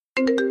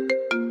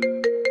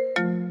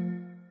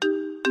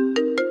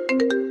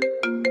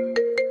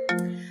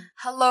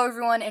Hello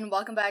everyone and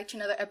welcome back to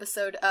another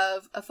episode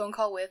of A Phone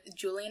Call with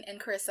Julian and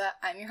Karissa.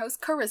 I'm your host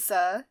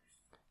Karissa.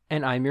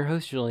 And I'm your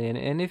host Julian,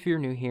 and if you're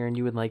new here and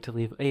you would like to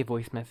leave a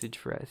voice message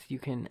for us, you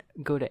can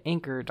go to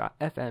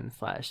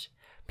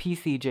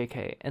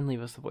anchor.fm/PCJK and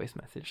leave us a voice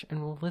message,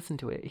 and we'll listen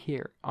to it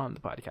here on the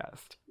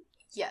podcast.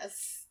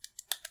 Yes.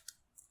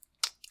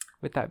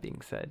 With that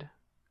being said,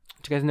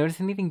 did you guys notice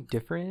anything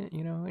different?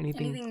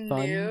 Anything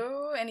fun?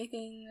 New?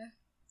 Anything?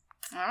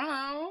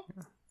 I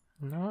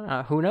don't know.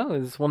 No, who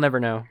knows? We'll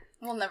never know.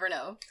 We'll never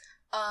know.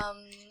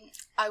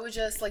 I would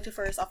just like to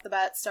first off the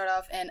bat start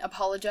off and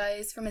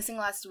apologize for missing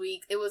last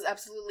week. It was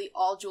absolutely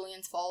all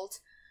Julian's fault.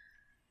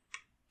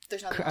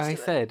 There's nothing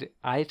else to it.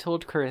 I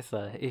told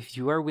Karissa, if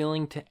you are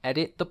willing to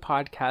edit the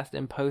podcast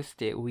and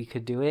post it, we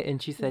could do it.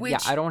 And she said, yeah,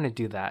 I don't want to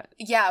do that.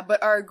 Yeah,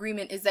 but our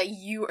agreement is that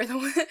you are the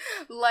one.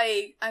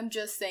 I'm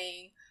just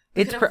saying.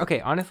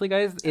 Okay, honestly,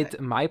 guys, it's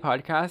my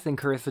podcast and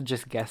Karissa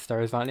just guest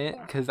stars on it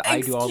because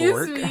I do all the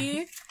work. Excuse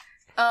me.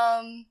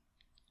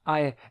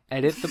 I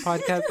edit the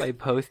podcast, I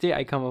post it,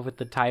 I come up with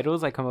the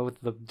titles, I come up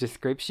with the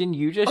description.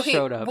 You just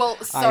showed up. Well,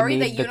 sorry I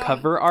made that you the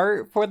cover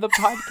art for the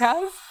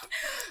podcast.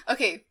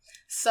 Okay,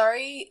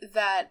 sorry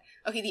that...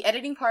 Okay, the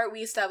editing part,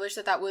 we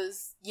established that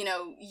was,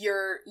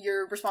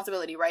 your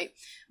responsibility, right?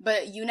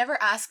 But you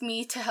never asked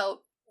me to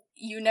help...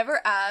 You never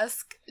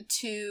asked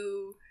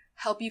to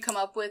help you come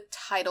up with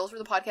titles for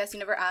the podcast. You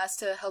never asked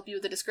to help you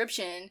with the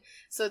description.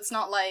 So it's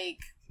not like...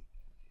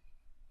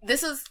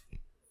 This is...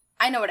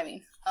 I know what I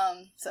mean.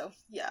 So,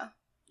 yeah.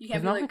 You can't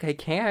it's not like I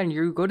can.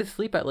 You go to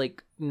sleep at,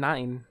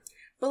 9.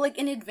 But,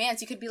 in advance,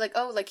 you could be like,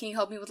 oh, can you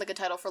help me with, a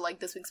title for,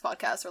 this week's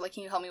podcast? Or,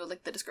 can you help me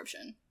with, the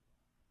description?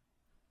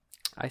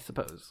 I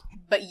suppose.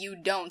 But you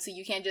don't, so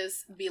you can't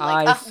just be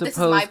like, this is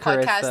my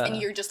podcast, Karissa. And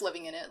you're just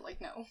living in it.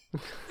 No.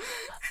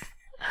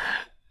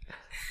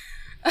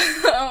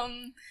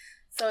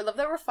 So I love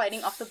that we're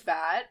fighting off the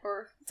bat,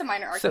 or it's a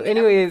minor argument. So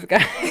anyways,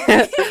 guys.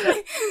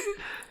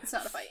 It's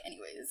not a fight,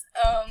 anyways.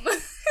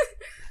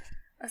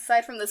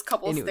 Aside from this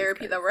couples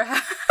therapy that we're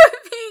having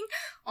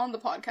on the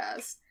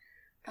podcast.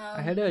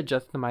 I had to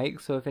adjust the mic,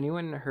 so if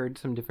anyone heard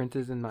some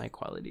differences in my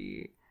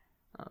quality...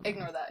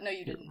 ignore that. No,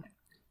 you didn't.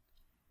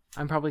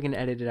 I'm probably going to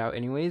edit it out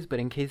anyways, but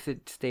in case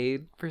it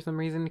stayed for some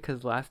reason,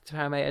 because last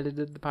time I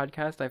edited the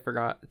podcast, I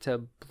forgot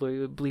to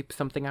bleep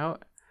something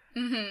out.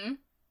 Mm-hmm.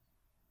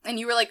 And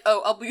you were like,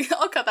 oh, I'll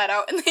cut that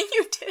out, and then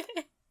you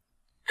didn't.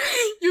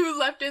 You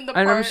left in the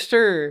part. And I'm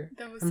sure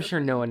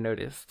funny. No one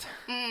noticed.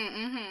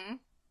 Mm-hmm.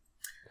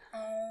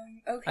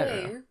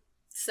 Okay.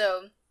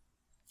 So,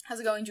 how's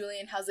it going,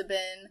 Julian? How's it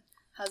been?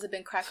 How's it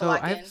been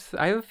crack-a-lackin'?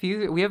 So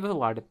we have a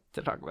lot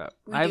to talk about.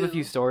 I have a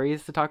few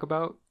stories to talk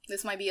about.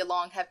 This might be a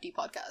long, hefty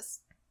podcast.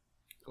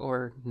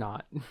 Or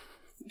not.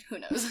 Who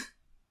knows?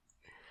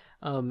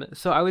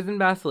 So I was in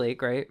Bass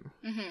Lake, right?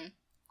 Mm-hmm.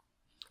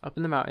 Up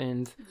in the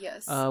mountains.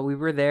 Yes. We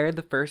were there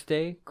the first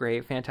day.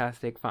 Great,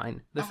 fantastic,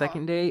 fine. The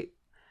second day,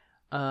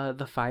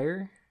 the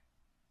fire.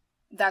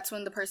 That's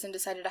when the person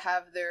decided to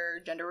have their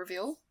gender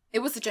reveal? It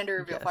was the gender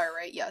reveal fire,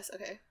 right? Yes,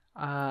 okay.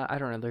 I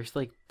don't know. There's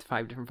 5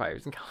 different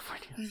fires in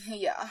California.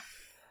 Yeah.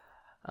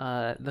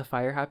 The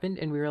fire happened,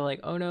 and we were like,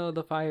 oh no,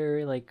 the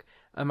fire.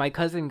 My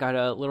cousin got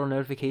a little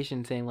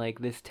notification saying,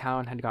 this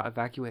town had got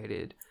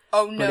evacuated.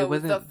 Oh no,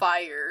 the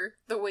fire.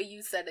 The way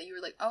you said it, you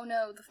were like, oh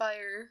no, the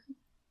fire.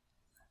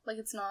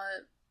 It's not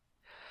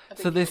a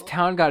big So this deal.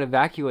 town got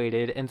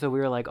evacuated, and so we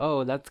were like,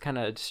 oh, that's kind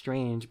of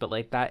strange, but,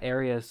 that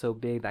area is so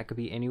big, that could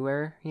be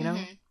anywhere, know?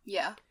 Mm-hmm.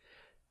 Yeah.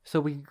 So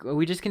we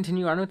just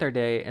continue on with our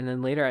day, and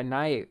then later at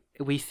night,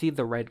 we see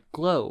the red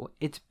glow.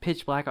 It's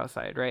pitch black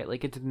outside, right?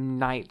 It's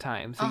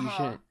nighttime, so you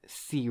shouldn't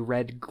see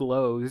red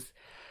glows.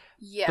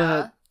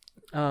 Yeah.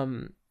 But,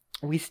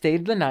 we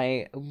stayed the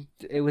night.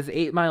 It was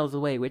 8 miles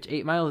away, which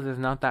 8 miles is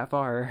not that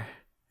far.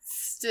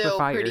 Still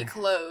pretty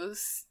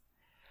close.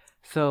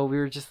 So we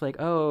were just like,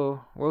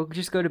 oh, we'll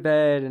just go to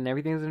bed, and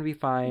everything's going to be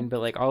fine.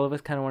 But, all of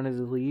us kind of wanted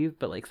to leave,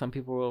 but, some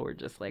people were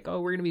just like,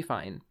 oh, we're going to be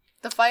fine.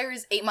 The fire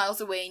is 8 miles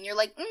away, and you're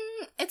like,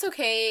 it's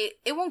okay.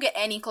 It won't get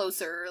any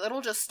closer. It'll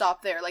just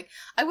stop there.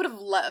 I would have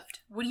left.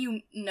 What do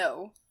you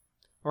know?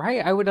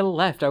 Right, I would have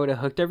left. I would have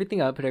hooked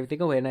everything up, put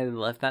everything away, and I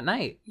left that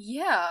night.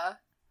 Yeah.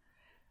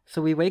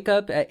 So we wake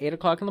up at 8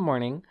 o'clock in the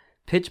morning,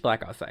 pitch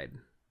black outside.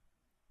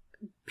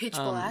 Pitch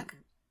black?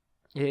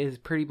 It is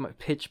pretty much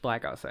pitch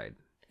black outside.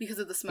 Because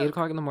of the smoke. 8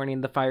 o'clock in the morning,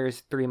 the fire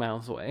is 3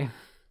 miles away.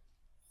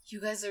 You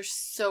guys are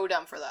so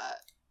dumb for that.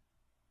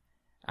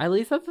 At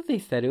least that's what they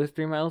said. It was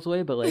 3 miles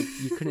away, but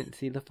you couldn't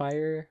see the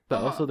fire.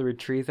 But also there were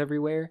trees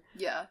everywhere.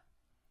 Yeah.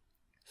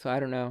 So I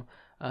don't know.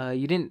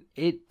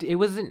 It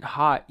wasn't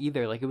hot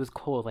either. It was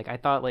cold. I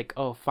thought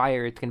oh,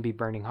 fire, it's gonna be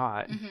burning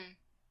hot. Mm-hmm.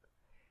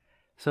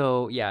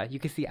 So yeah, you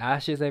could see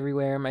ashes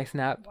everywhere. My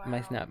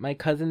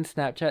cousin's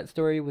Snapchat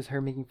story was her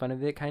making fun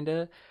of it,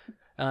 kinda.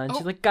 And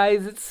she's like,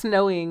 guys, it's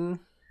snowing.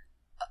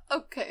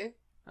 Okay.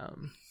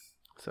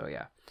 So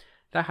yeah.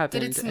 That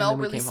happened. Did it smell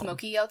really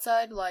smoky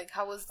outside?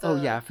 How was the...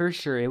 Oh, yeah, for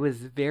sure. It was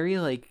very,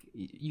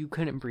 you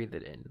couldn't breathe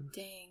it in.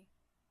 Dang.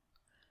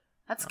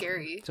 That's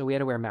scary. So we had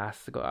to wear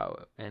masks to go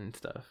out and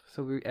stuff.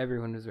 So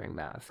everyone was wearing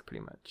masks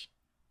pretty much.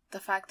 The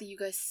fact that you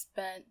guys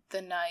spent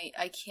the night,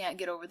 I can't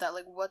get over that.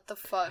 Like, what the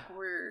fuck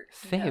were...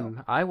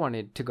 Same. I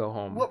wanted to go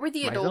home. What were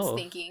the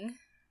adults thinking?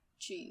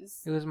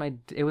 Jeez.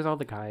 It was all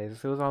the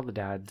guys. It was all the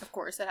dads. Of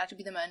course, it had to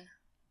be the men.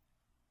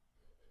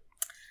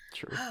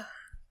 True.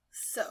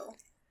 So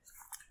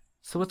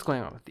what's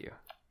going on with you?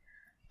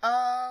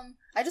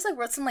 I just, like,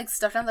 wrote some, like,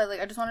 stuff down that,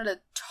 like, I just wanted to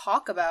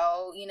talk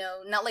about, you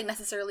know, not, like,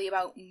 necessarily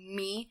about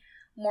me,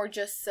 more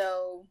just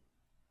so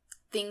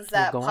things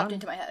that popped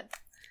into my head.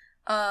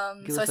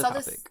 So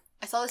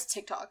I saw this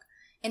TikTok,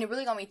 and it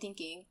really got me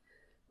thinking,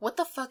 what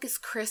the fuck is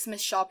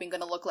Christmas shopping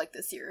gonna look like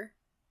this year?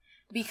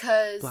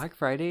 Because Black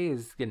Friday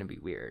is gonna be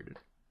weird.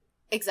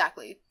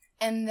 Exactly.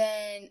 And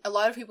then a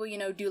lot of people, you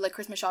know, do, like,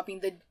 Christmas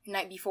shopping the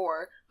night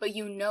before, but,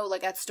 you know,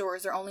 like, at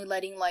stores, they're only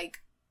letting, like,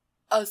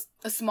 a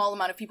small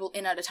amount of people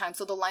in at a time,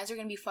 so the lines are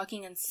gonna be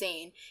fucking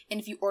insane. And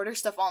if you order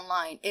stuff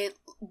online, it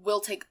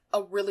will take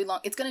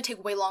it's gonna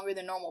take way longer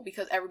than normal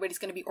because everybody's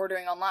gonna be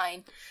ordering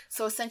online.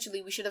 So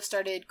essentially, we should have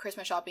started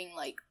Christmas shopping,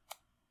 like,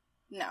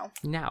 now.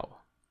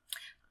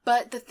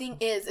 But the thing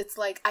is, it's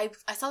like, I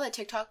saw that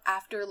TikTok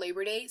after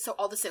Labor Day, so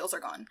all the sales are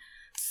gone.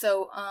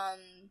 So,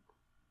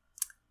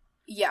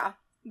 yeah.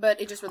 But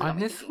it just really got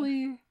me thinking.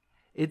 Honestly,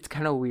 it's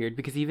kind of weird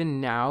because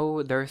even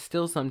now, there are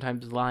still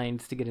sometimes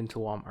lines to get into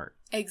Walmart.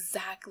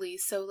 Exactly.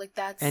 So, like,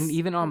 that's... And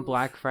even on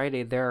Black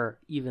Friday, there are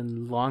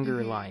even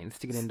longer lines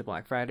to get into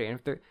Black Friday. And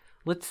if they're...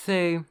 Let's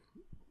say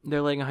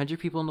they're letting 100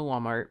 people into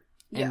Walmart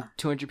and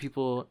 200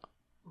 people...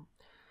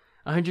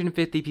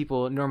 150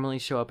 people normally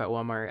show up at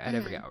Walmart at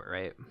every hour,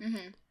 right?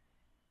 Mm-hmm.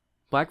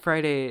 Black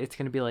Friday, it's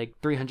going to be like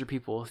 300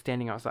 people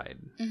standing outside.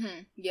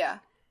 Mm-hmm. Yeah.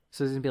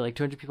 So there's going to be like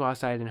 200 people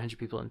outside and 100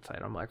 people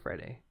inside on Black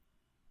Friday.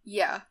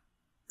 Yeah,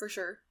 for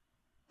sure.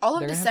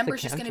 All of December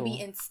is just going to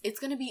be... it's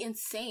going to be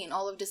insane,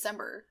 all of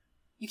December.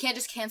 You can't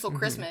just cancel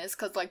Christmas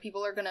because, like,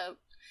 people are going to...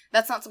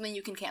 That's not something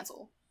you can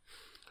cancel.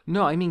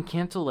 No, I mean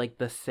cancel, like,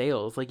 the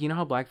sales. Like, you know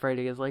how Black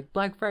Friday is, like,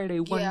 Black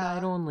Friday, one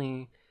night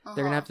only.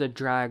 They're going to have to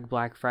drag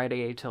Black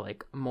Friday to,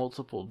 like,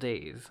 multiple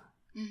days.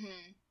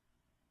 Mm-hmm.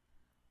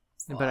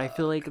 But I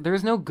feel like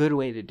there's no good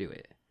way to do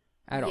it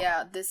at all.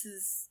 Yeah, this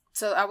is...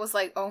 So I was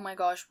like, oh my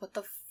gosh, what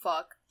the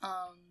fuck?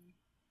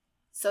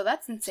 So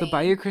that's insane. So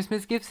buy your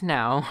Christmas gifts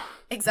now.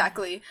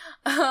 Exactly.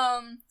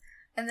 And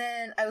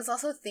then I was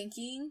also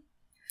thinking...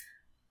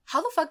 How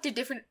the fuck did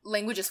different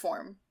languages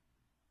form?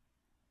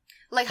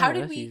 Like, how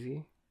did we...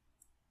 Easy.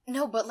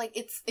 No, but, like,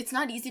 it's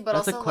not easy, but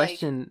that's also, a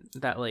question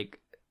that, like,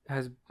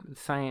 has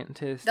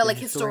scientists... That, like,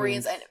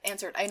 historians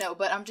answered. I know,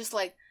 but I'm just,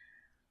 like...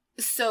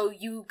 So,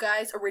 you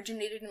guys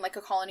originated in, like,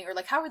 a colony, or,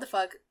 like, however the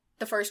fuck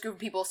the first group of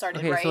people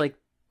started, right? Okay, so, like,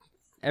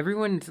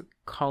 everyone's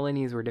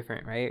colonies were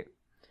different, right?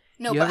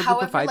 No, but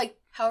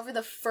however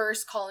the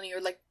first colony, or,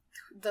 like,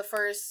 the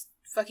first...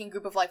 fucking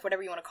group of life,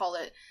 whatever you want to call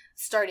it,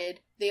 started,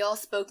 they all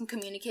spoke and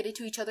communicated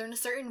to each other in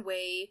a certain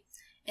way,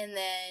 and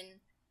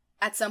then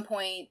at some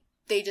point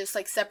they just,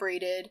 like,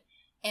 separated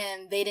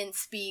and they didn't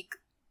speak.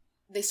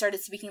 They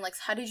started speaking, like,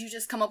 how did you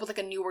just come up with, like,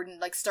 a new word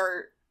and, like,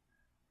 start...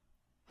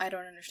 I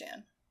don't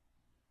understand.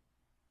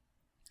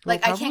 Well,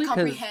 like, I can't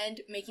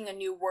comprehend making a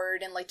new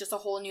word and, like, just a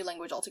whole new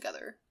language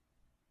altogether.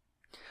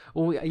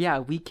 Well, yeah,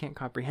 we can't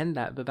comprehend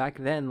that, but back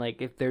then,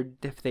 like, if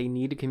they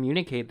need to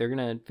communicate, they're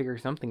gonna figure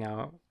something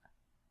out.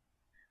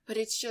 But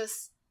it's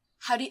just,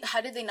 how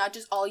did they not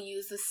just all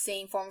use the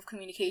same form of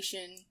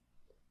communication?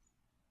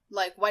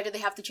 Like, why did they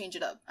have to change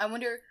it up? I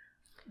wonder,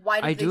 why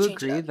did they change it up? I do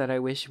agree that I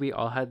wish we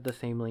all had the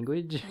same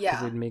language. Yeah.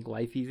 Because it'd make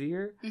life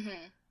easier.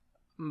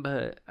 Mm-hmm.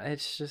 But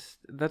it's just,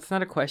 that's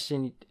not a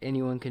question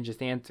anyone can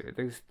just answer.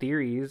 There's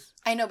theories.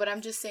 I know, but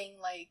I'm just saying,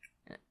 like,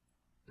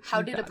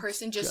 how did a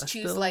person just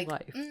choose, like,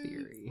 life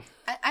theory.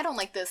 I don't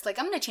like this. Like,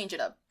 I'm going to change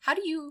it up. How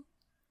do you...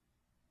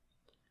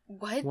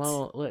 What?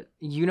 Well,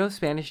 you know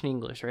Spanish and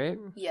English, right?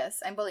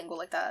 Yes, I'm bilingual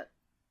like that.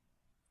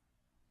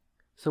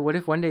 So what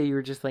if one day you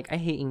were just like, I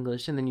hate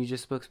English, and then you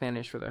just spoke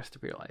Spanish for the rest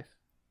of your life?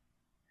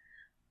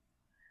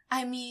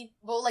 I mean,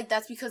 well, like,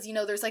 that's because, you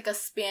know, there's, like, a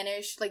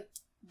Spanish, like,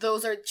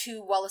 those are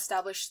two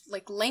well-established,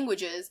 like,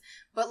 languages,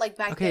 but, like,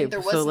 back then there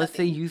was nothing. Okay, so let's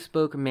say you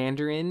spoke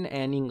Mandarin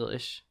and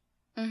English.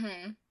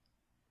 Mm-hmm.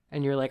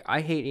 And you're like,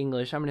 I hate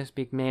English, I'm going to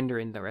speak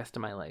Mandarin the rest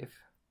of my life.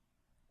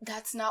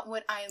 That's not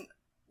what I'm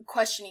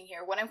questioning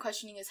here. What I'm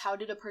questioning is how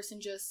did I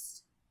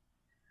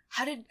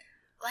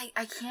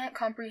can't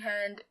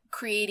comprehend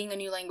creating a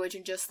new language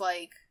and just,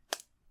 like,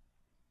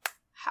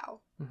 how?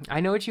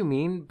 I know what you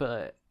mean,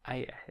 but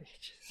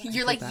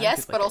you're like,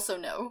 yes, but also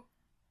no.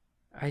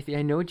 I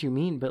know what you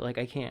mean, but, like,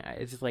 I can't.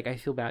 It's just, like, I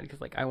feel bad because,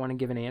 like, I want to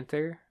give an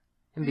answer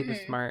and be the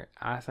smart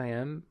ass I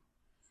am.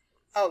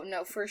 Oh,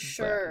 no, for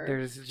sure. But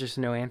there's just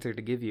no answer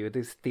to give you.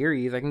 There's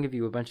theories. I can give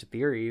you a bunch of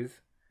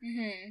theories.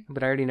 Mm-hmm.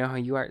 But I already know how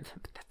you are.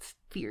 But that's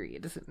theory.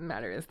 It doesn't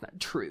matter. It's not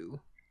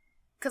true.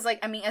 Because, like,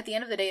 I mean, at the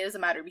end of the day, it doesn't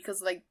matter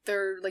because, like,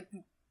 there are, like,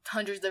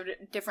 hundreds of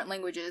different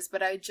languages.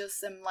 But I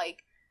just am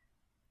like,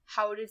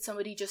 how did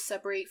somebody just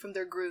separate from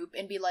their group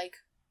and be like,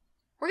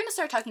 we're going to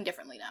start talking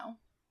differently now?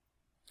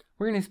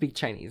 We're going to speak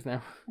Chinese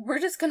now. We're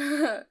just going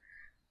to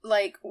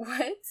Like,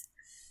 what?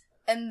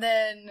 And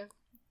then,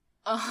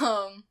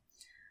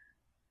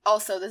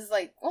 also, this is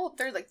like, well,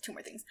 there's like two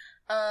more things.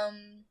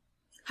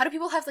 How do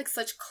people have like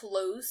such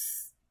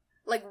close,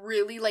 like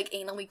really like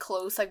anally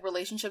close like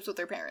relationships with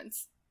their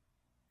parents?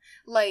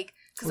 Like,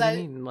 What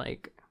do you mean,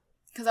 like?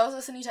 Because I was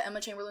listening to Emma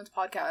Chamberlain's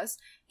podcast,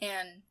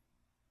 and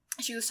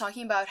she was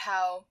talking about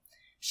how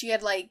she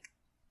had like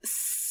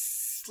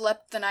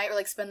slept the night or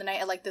like spent the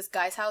night at like this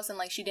guy's house, and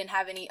like she didn't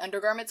have any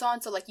undergarments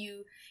on, so like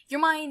your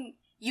mind,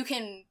 you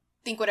can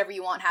think whatever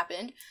you want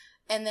happened.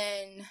 And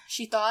then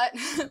she thought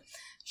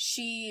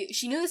she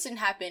knew this didn't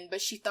happen,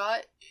 but she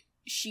thought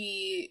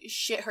she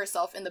shit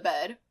herself in the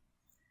bed.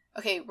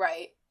 Okay,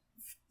 right.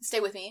 Stay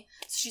with me.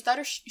 So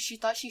she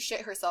thought she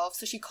shit herself,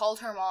 so she called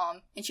her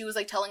mom, and she was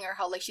like telling her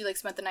how like she like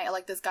spent the night at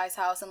like this guy's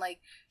house, and like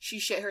she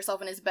shit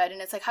herself in his bed. And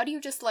it's like, how do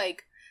you just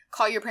like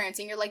call your parents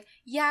and you're like,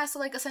 yeah, so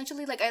like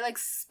essentially like I like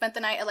spent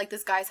the night at like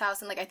this guy's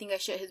house, and like I think I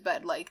shit his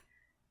bed. Like,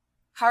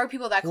 how are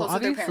people that close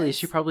with their parents? Obviously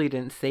she probably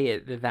didn't say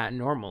it that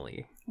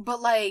normally,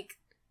 but like,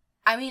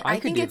 I mean, I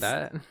think could do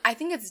that. I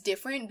think it's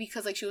different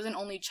because like she was an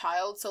only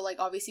child, so like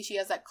obviously she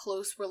has that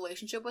close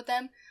relationship with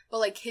them. But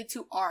like kids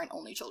who aren't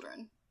only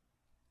children,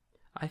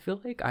 I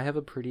feel like I have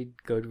a pretty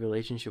good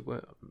relationship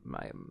with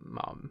my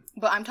mom.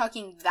 But I'm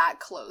talking that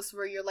close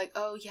where you're like,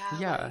 oh yeah.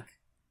 Like,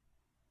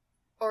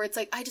 or it's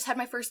like, I just had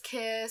my first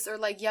kiss, or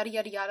like yada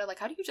yada yada. Like,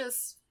 how do you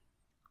just?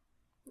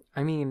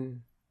 I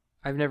mean,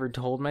 I've never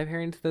told my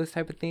parents those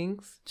type of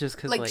things just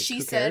because like she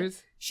who said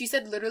cares? She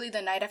said literally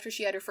the night after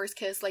she had her first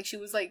kiss, like she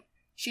was like,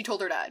 she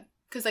told her dad.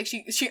 Because, like,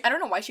 she I don't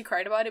know why she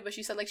cried about it, but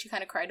she said, like, she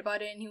kind of cried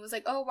about it. And he was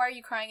like, oh, why are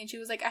you crying? And she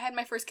was like, I had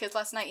my first kiss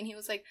last night. And he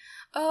was like,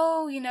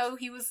 oh, you know,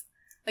 he was,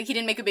 like, he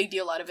didn't make a big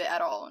deal out of it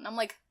at all. And I'm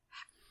like,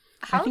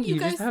 how I think do you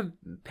guys... just have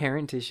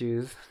parent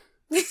issues.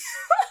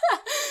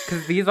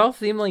 Because these all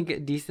seem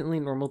like decently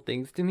normal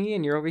things to me.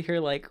 And you're over here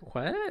like,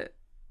 what?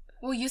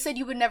 Well, you said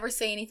you would never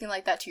say anything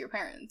like that to your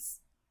parents.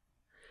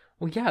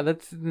 Well, yeah,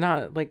 that's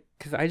not, like,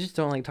 because I just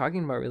don't like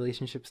talking about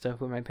relationship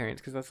stuff with my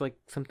parents, because that's, like,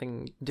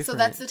 something different. So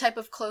that's the type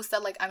of close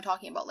that, like, I'm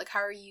talking about. Like,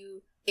 how are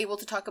you able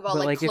to talk about,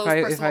 but, like, close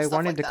if personal I stuff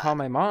wanted like to that? call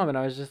my mom, and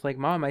I was just like,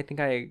 Mom, I think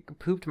I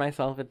pooped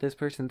myself at this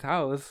person's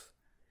house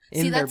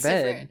in their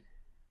bed. Different.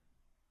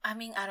 I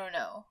mean, I don't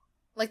know.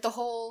 Like, the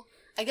whole,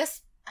 I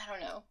guess, I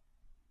don't know.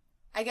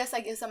 I guess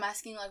I'm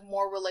asking, like,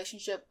 more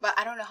relationship, but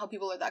I don't know how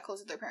people are that close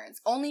with their parents.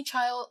 Only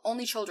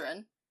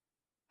children.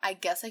 I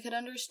guess I could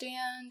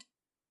understand.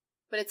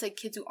 But it's like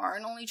kids who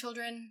aren't only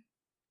children.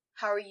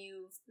 How are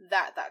you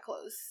that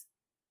close?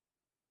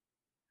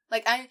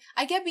 Like,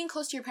 I get being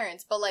close to your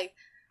parents, but like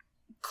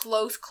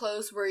close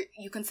where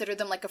you consider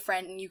them like a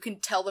friend and you can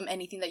tell them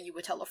anything that you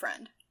would tell a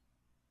friend.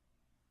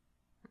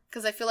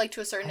 Because I feel like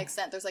to a certain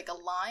extent there's like a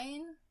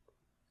line.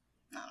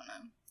 I don't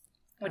know.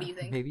 What do you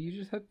think? Maybe you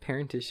just have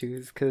parent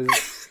issues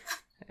because,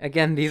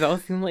 again, these all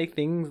seem like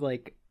things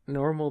like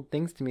normal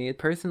things to me.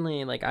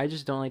 Personally, like, I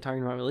just don't like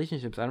talking about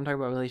relationships. I don't talk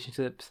about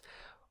relationships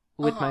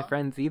with my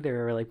friends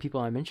either, or like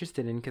people I'm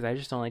interested in, because I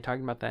just don't like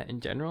talking about that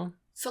in general.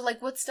 So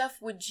like, what stuff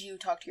would you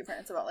talk to your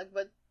parents about? Like,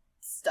 what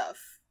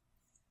stuff?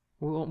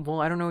 Well,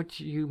 I don't know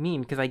what you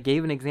mean, because I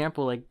gave an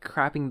example, like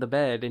crapping the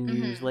bed, and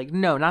you was like,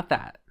 no, not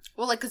that.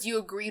 Well, like, because you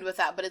agreed with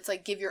that, but it's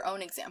like, give your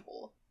own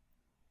example.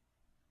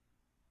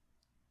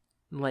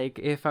 Like,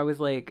 if I was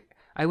like,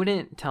 I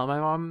wouldn't tell my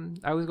mom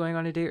I was going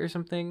on a date or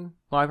something.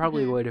 Well, I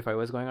probably would if I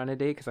was going on a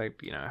date, because I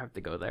have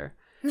to go there.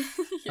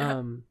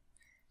 Yeah.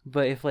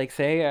 But if, like,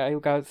 say I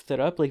got stood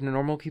up, like, the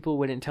normal people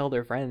wouldn't tell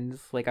their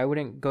friends. Like, I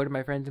wouldn't go to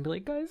my friends and be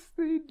like, guys,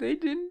 they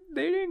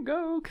didn't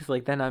go. Because,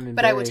 like, then I'm embarrassed.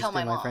 But I would tell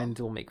my mom. My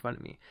friends will make fun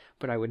of me.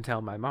 But I would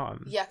tell my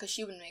mom. Yeah, because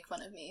she wouldn't make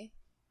fun of me.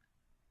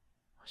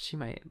 She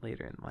might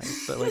later in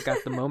life. But, like,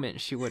 at the moment,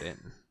 she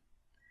wouldn't.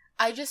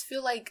 I just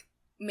feel like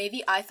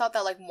maybe I thought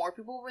that, like, more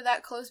people were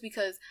that close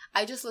because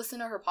I just listen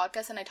to her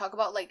podcast and I talk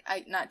about, like,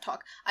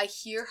 I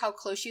hear how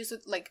close she is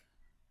with, like,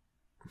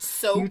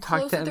 so you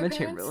close to Emma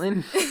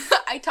Chamberlain?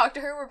 I talked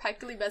to her. We're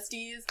practically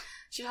besties.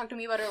 She talked to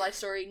me about her life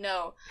story.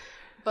 No,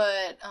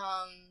 but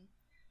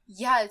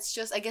yeah, it's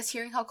just I guess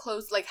hearing how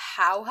close, like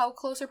how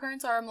close her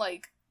parents are. I'm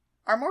like,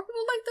 are more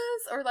people like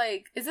this, or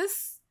like, is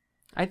this?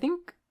 I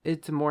think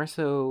it's more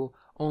so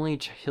only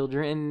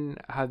children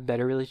have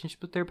better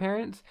relationships with their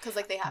parents because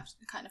like they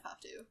kind of have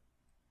to.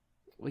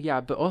 Well,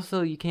 yeah, but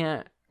also you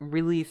can't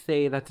really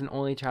say that's an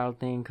only child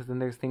thing, because then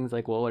there's things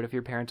like, well, what if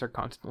your parents are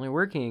constantly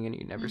working and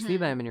you never see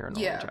them and you're an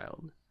only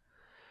child?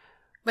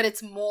 But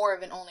it's more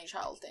of an only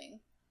child thing.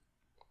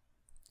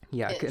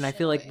 Yeah, and I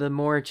feel like the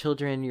more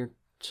children your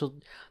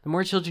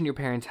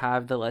parents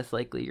have, the less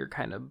likely you're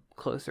kind of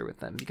closer with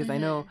them, because I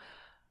know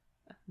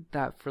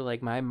that for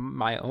like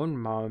my own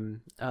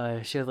mom,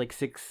 she has like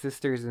 6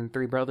 sisters and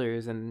 3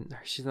 brothers, and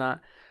she's not,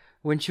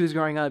 when she was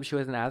growing up, she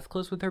wasn't as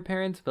close with her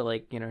parents, but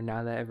like, you know,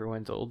 now that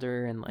everyone's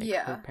older and like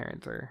her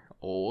parents are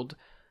old,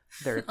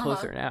 they're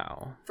closer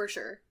now. For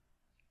sure.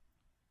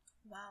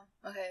 Wow.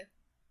 Okay.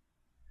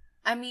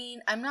 I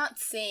mean, I'm not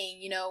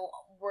saying,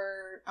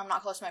 I'm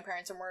not close to my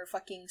parents and we're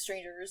fucking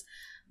strangers,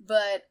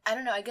 but I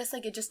don't know, I guess,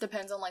 like, it just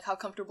depends on, like, how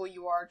comfortable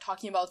you are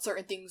talking about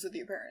certain things with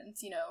your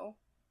parents,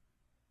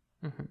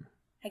 Mm-hmm.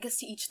 I guess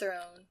to each their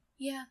own.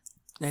 Yeah.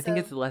 I think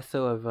it's less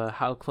so of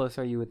how close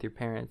are you with your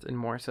parents and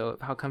more so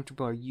of how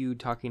comfortable are you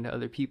talking to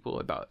other people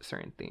about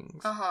certain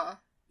things. Uh-huh.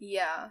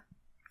 Yeah.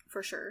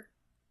 For sure.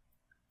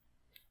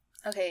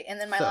 Okay, and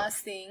then my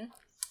last thing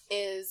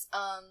is,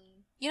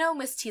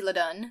 Miss Tila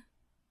Dunn.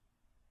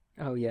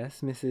 Oh,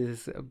 yes,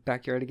 Mrs.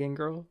 Backyardigan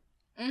Girl?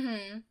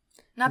 Mm-hmm.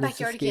 Not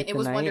Backyardigan, it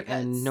was Wonder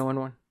Pets. And no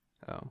one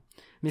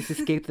Miss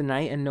Escape the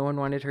Night, and no one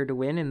wanted her to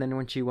win, and then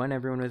when she won,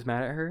 everyone was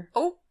mad at her.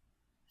 Oh.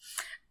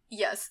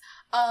 Yes.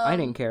 I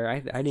didn't care. I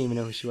didn't even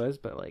know who she was,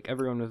 but, like,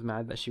 everyone was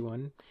mad that she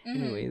won.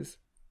 Mm-hmm. Anyways.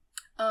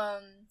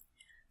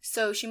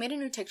 So she made a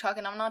new TikTok,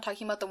 and I'm not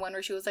talking about the one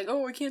where she was like,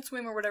 oh, I can't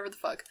swim or whatever the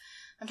fuck.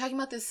 I'm talking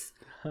about this.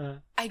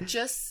 I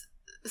just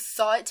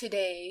saw it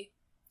today.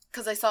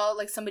 Because I saw,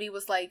 like, somebody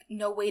was like,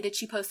 no way did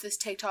she post this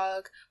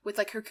TikTok with,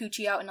 like, her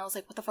coochie out. And I was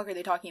like, what the fuck are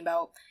they talking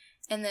about?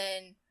 And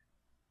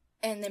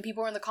then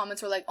people in the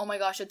comments were like, oh my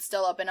gosh, it's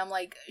still up. And I'm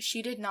like,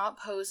 she did not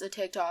post a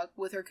TikTok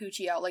with her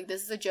coochie out. Like,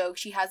 this is a joke.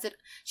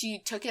 She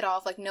took it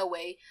off. Like, no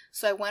way.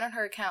 So I went on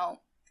her account.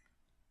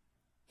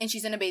 And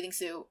she's in a bathing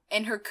suit.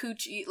 And her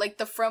coochie, like,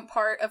 the front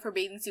part of her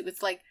bathing suit,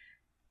 it's, like,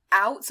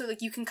 out. So,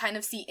 like, you can kind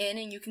of see in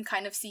and you can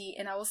kind of see.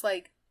 And I was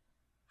like,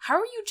 how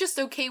are you just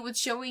okay with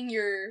showing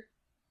your...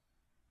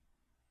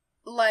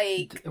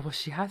 Like... Well,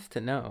 she has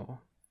to know.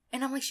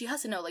 And I'm like, she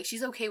has to know. Like,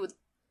 she's okay with...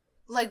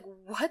 Like,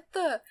 what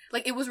the...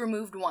 Like, it was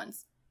removed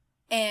once.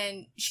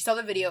 And she saw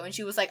the video and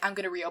she was like, I'm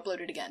gonna re-upload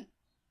it again.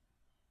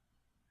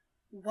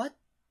 What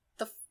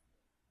the...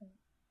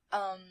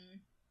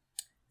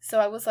 So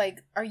I was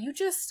like, are you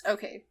just...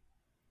 Okay.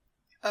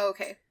 Oh,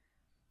 okay.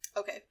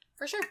 Okay.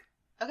 For sure.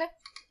 Okay.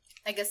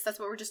 I guess that's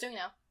what we're just doing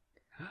now.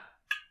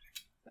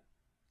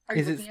 Are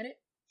you looking at it?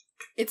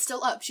 It's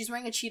still up. She's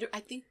wearing a cheetah... I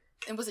think...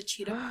 It was a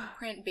cheetah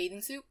print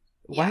bathing suit.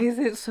 Why is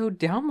it so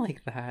down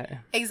like that?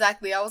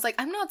 Exactly. I was like,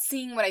 I'm not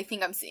seeing what I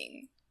think I'm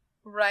seeing.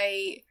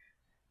 Right?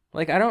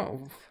 Like, I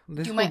don't...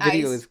 This Do whole my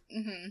video eyes... is...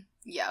 Mm-hmm.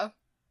 Yeah.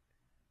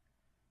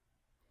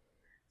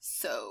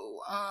 So,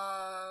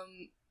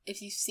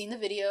 if you've seen the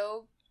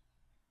video,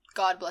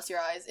 God bless your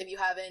eyes. If you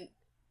haven't,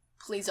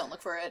 please don't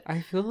look for it.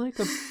 I feel like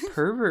a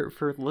pervert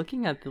for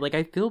looking at... Like,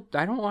 I don't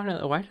want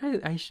to... Why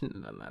did I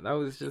shouldn't have done that. That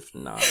was just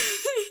not...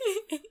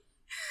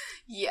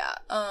 Yeah,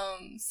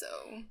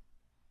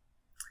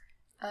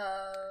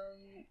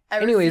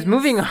 anyways,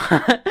 moving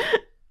on.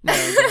 No,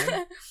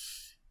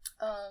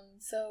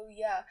 so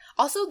yeah.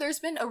 Also, there's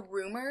been a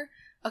rumor.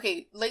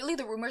 Okay, lately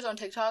the rumors on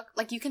TikTok,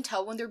 like, you can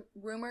tell when they're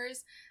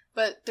rumors,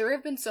 but there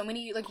have been so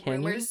many, like,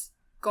 rumors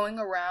going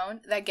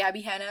around that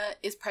Gabby Hanna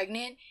is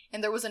pregnant,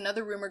 and there was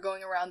another rumor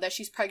going around that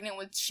she's pregnant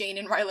with Shane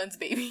and Ryland's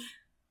baby.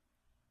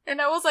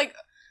 And I was like,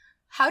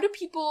 how do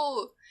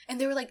people... And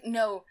they were like,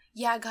 no,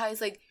 yeah, guys,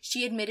 like,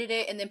 she admitted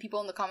it, and then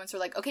people in the comments were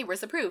like, okay,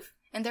 where's the proof?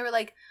 And they were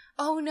like,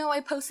 oh, no,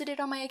 I posted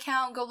it on my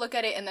account, go look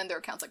at it, and then their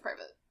account's, like,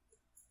 private.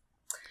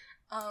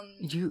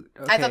 Okay,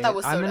 I thought that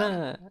was so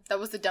dumb. That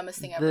was the dumbest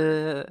thing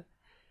ever.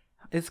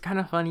 It's kind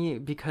of funny,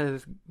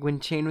 because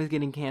when Shane was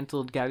getting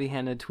canceled, Gabby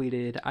Hanna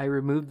tweeted, I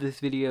removed this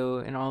video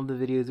and all the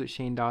videos with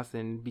Shane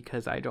Dawson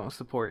because I don't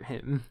support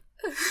him.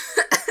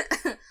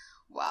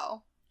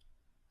 Wow.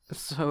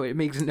 So it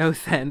makes no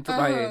sense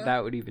why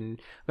that would even...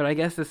 But I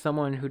guess as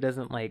someone who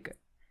doesn't, like,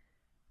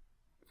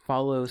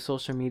 follow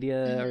social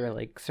media or,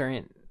 like,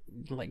 certain,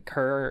 like,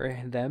 her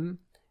or them...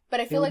 But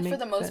I feel like for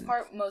the most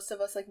part, most of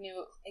us, like,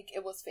 knew, like,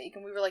 it was fake.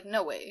 And we were like,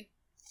 no way.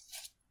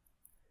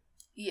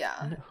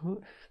 Yeah.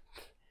 No.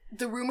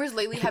 The rumors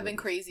lately have been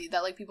crazy.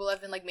 That, like, people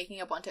have been, like, making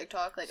up on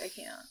TikTok. Like, I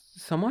can't.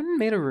 Someone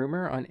made a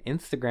rumor on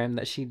Instagram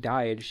that she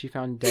died. She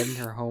found dead in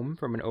her home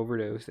from an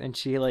overdose. And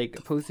she,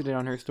 like, posted it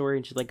on her story.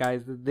 And she's like,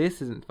 guys,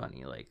 this isn't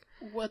funny. Like,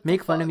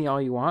 make fun of me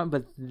all you want,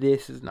 but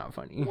this is not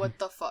funny. What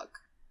the fuck?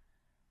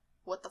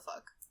 What the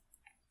fuck?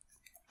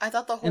 I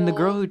thought the whole... And the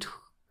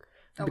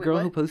girl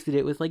who posted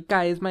it was like,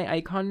 guys, my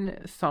icon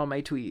saw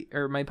my tweet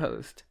or my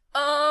post.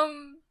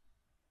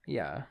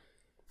 Yeah.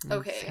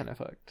 Okay. It's kind of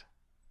fucked.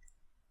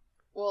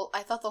 Well,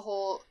 I thought the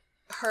whole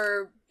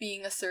her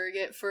being a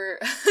surrogate for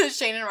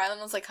Shane and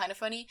Ryland was, like, kind of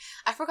funny.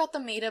 I forgot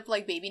the made up,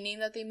 like, baby name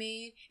that they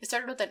made. It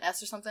started with an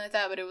S or something like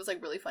that, but it was,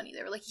 like, really funny.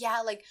 They were like,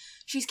 yeah, like,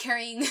 she's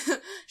carrying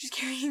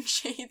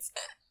Shane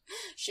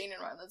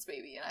and Ryland's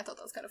baby, and I thought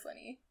that was kind of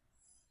funny.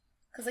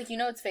 Because, like,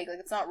 it's fake. Like,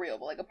 it's not real,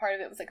 but, like, a part of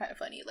it was, like, kind of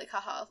funny. Like,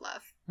 haha,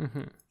 laugh.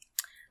 Mm-hmm.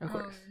 Of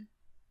course.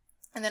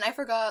 And then I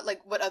forgot,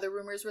 like, what other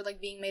rumors were, like,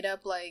 being made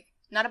up, like,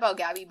 not about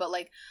Gabby, but,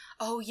 like,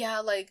 oh, yeah,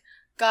 like,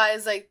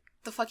 guys, like,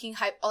 the fucking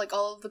hype, like,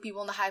 all of the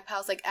people in the hype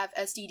house, like, have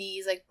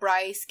STDs, like,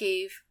 Bryce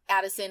gave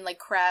Addison, like,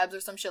 crabs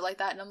or some shit like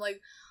that, and I'm like,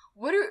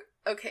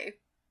 okay.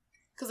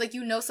 Because, like,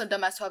 some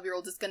dumbass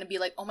 12-year-old is gonna be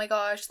like, oh my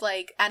gosh,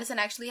 like, Addison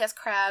actually has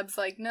crabs,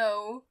 like,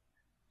 no.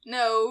 She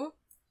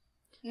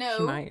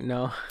might,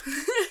 no.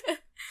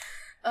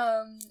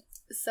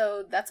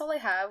 So, that's all I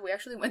have. We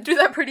actually went through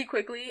that pretty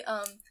quickly.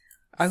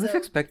 I was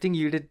expecting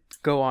you to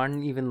go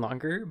on even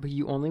longer, but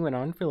you only went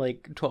on for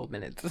like 12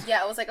 minutes.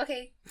 Yeah, I was like,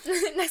 okay,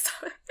 next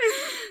topic.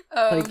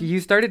 Like, you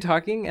started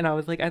talking, and I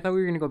was like, I thought we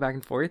were going to go back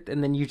and forth,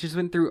 and then you just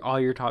went through all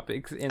your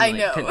topics in like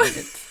 10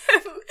 minutes.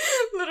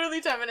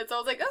 Literally 10 minutes. I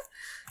was like, oh,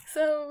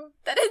 so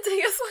that didn't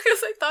take as long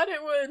as I thought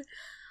it would.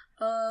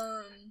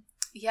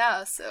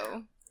 Yeah,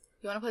 so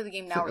you want to play the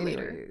game now or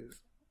later?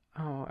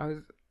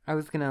 Oh, I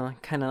was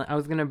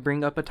gonna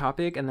bring up a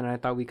topic, and then I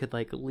thought we could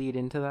like lead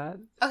into that.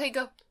 Okay,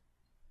 go.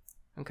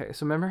 Okay,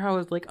 so remember how I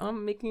was like,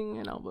 I'm making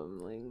an album,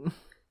 like.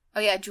 Oh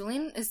yeah,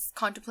 Julian is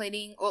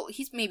contemplating. Well,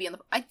 he's maybe on the.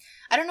 I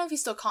don't know if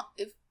he's still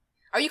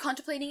are you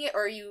contemplating it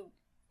or are you?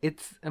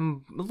 It's a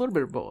little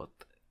bit of both.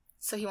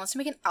 So he wants to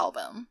make an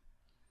album.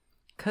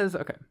 Cause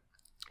okay,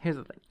 here's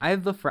the thing. I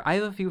have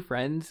a few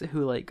friends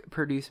who like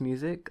produce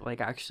music,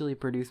 like actually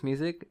produce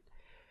music.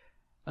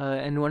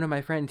 And one of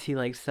my friends, he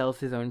like sells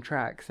his own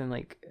tracks and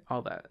like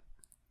all that.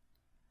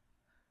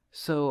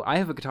 So I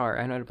have a guitar.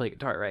 I know how to play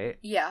guitar, right?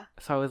 Yeah.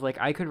 So I was like,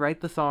 I could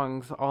write the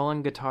songs all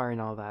on guitar and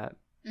all that.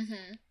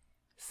 Mm-hmm.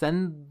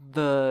 Send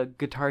the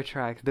guitar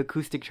tracks, the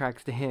acoustic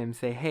tracks to him.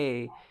 Say,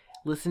 hey,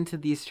 listen to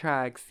these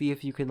tracks. See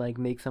if you could like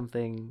make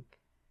something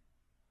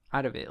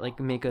out of it. Like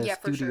make a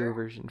studio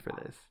version for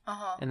this.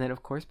 Uh-huh. And then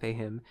of course pay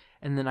him.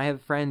 And then I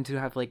have friends who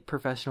have like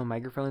professional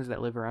microphones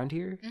that live around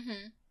here.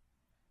 Mm-hmm.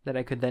 That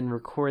I could then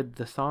record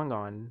the song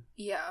on.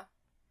 Yeah.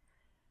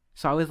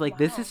 So I was like,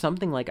 this is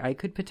something like I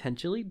could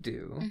potentially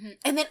do. Mm-hmm.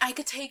 And then I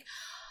could take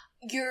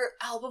your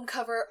album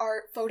cover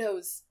art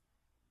photos.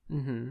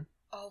 Mm-hmm.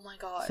 Oh my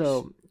gosh.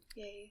 So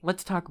yay.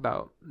 Let's talk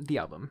about the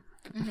album.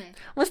 Mm-hmm.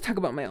 Let's talk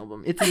about my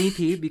album. It's an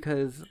EP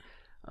because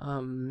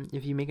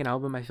if you make an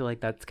album, I feel like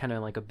that's kind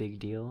of like a big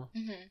deal.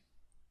 Mm-hmm.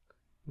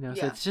 You know,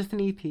 so it's just an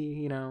EP,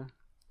 you know.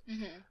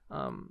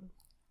 Mm-hmm.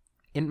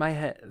 In my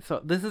head, so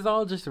this is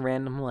all just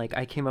random, like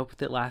I came up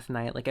with it last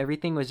night, like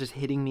everything was just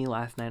hitting me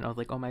last night. I was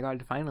like, oh my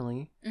god,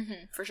 finally.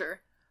 Mm-hmm, for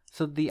sure.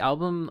 So the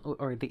album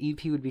or the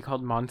EP would be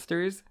called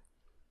Monsters.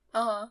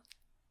 Uh-huh.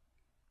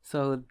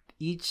 So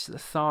each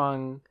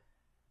song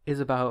is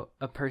about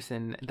a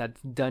person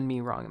that's done me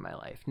wrong in my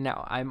life.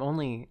 Now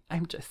I'm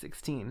just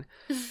 16,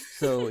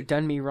 so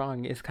done me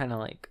wrong is kind of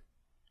like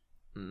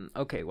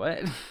okay,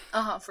 what?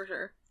 Uh-huh, for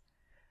sure.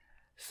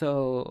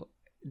 So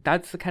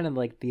that's the kind of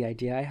like the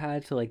idea I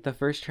had. So like the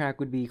first track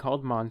would be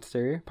called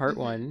Monster Part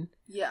 1.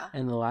 Yeah.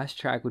 And the last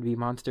track would be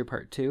Monster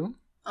Part 2.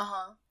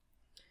 Uh-huh.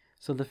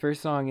 So the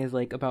first song is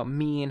like about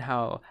me and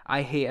how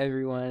I hate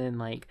everyone and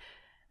like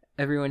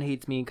everyone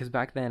hates me because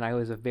back then I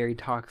was a very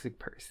toxic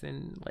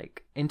person.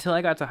 Like until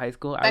I got to high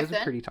school, I was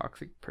a pretty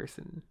toxic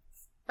person.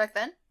 Back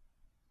then?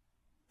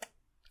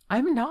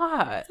 I'm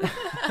not.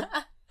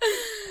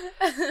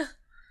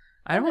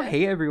 I don't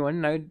hate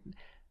everyone.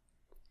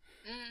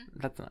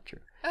 That's not true.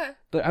 Okay.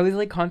 But I was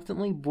like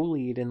constantly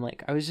bullied and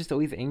like I was just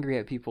always angry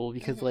at people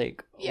because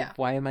like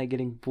why am I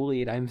getting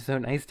bullied? I'm so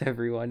nice to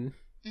everyone.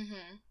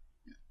 Mm-hmm.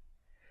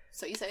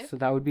 So you say? So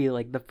that would be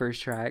like the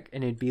first track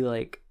and it'd be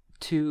like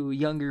to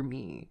younger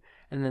me.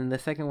 And then the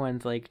second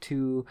one's like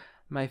to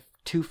my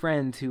two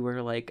friends who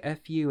were like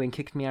F you and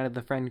kicked me out of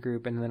the friend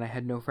group and then I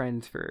had no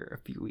friends for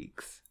a few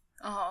weeks.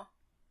 Uh-huh.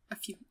 A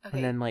few. Okay.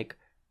 And then like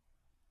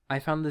I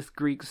found this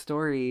Greek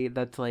story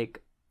that's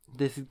like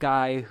this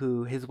guy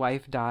who his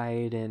wife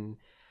died and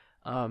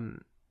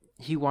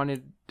he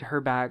wanted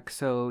her back,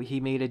 so he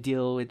made a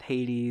deal with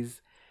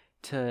Hades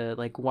to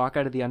like walk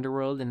out of the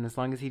underworld, and as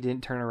long as he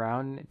didn't turn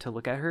around to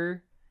look at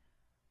her,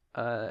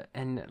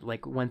 and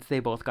like once they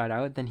both got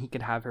out, then he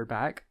could have her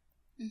back.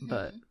 Mm-hmm.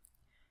 But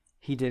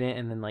he didn't,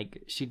 and then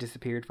like she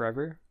disappeared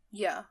forever.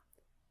 Yeah.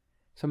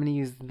 So I'm gonna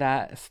use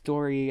that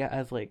story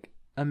as like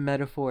a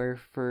metaphor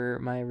for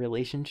my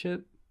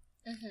relationship.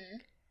 Mm-hmm.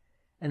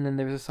 And then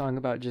there's a song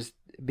about just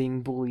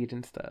being bullied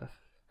and stuff.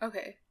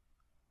 Okay.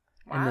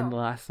 Wow. And then the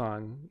last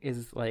song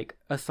is like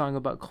a song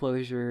about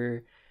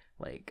closure,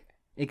 like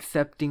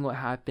accepting what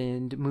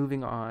happened,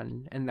 moving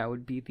on, and that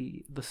would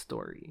be the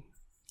story.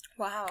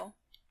 Wow.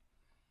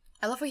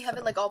 I love how you have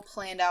it like all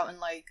planned out and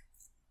like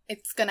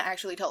it's gonna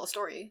actually tell a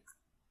story.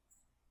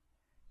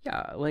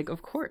 Yeah, like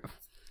of course.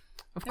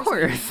 Of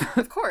course.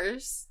 Of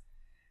course.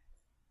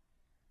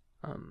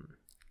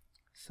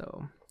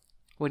 So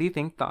what do you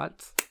think?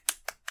 Thoughts?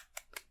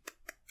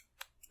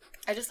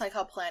 I just like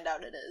how planned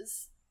out it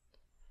is.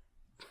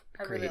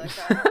 I Great. really like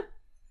that.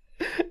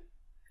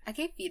 I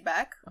gave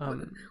feedback.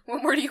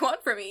 What more do you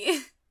want from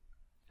me?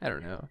 I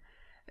don't know.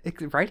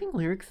 Writing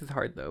lyrics is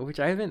hard though, which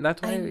I haven't.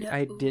 That's why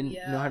I didn't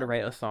know how to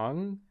write a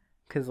song,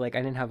 because like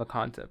I didn't have a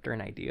concept or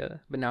an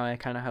idea. But now I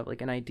kind of have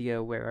like an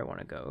idea where I want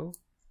to go.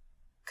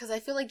 Because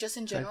I feel like just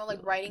in general,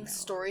 like writing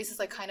stories is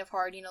like kind of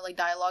hard, you know, like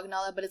dialogue and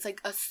all that. But it's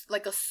like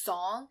a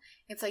song.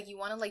 It's like you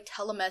want to like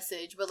tell a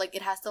message, but like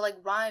it has to like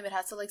rhyme. It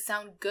has to like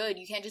sound good.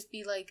 You can't just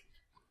be like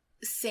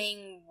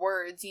saying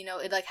words, you know.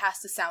 It like has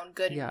to sound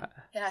good. Yeah.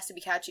 It has to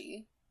be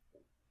catchy.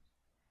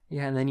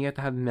 Yeah, and then you have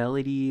to have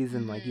melodies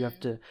and like you have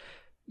to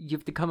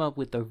come up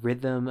with a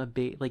rhythm, a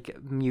bit.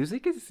 Like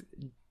music is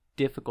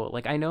difficult.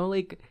 Like I know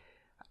like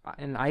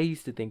and I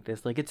used to think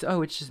this, like, it's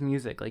just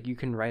music. Like, you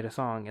can write a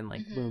song and,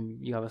 like, boom,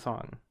 you have a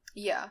song.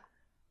 Yeah.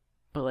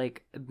 But,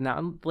 like,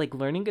 now, like,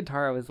 learning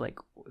guitar, I was like,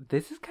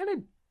 this is kind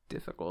of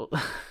difficult.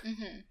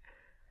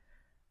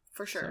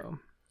 For sure. So,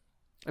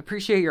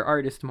 appreciate your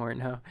artist more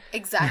now.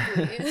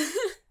 Exactly.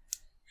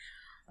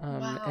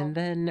 Wow. And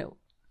then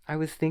I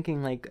was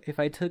thinking, like, if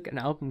I took an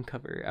album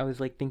cover, I was,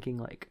 like, thinking,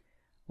 like,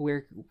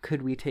 where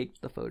could we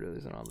take the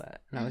photos and all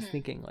that? And I was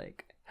thinking,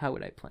 like, how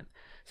would I plan?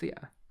 So,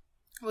 yeah.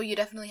 Well, you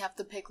definitely have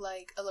to pick,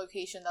 like, a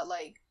location that,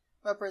 like,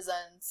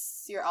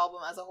 represents your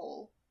album as a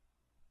whole.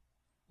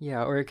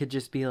 Yeah, or it could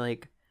just be,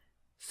 like,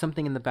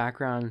 something in the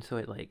background so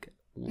it, like...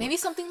 Maybe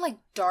something, like,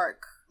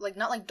 dark. Like,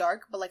 not, like,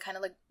 dark, but, like, kind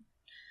of,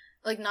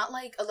 like, not,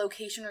 like, a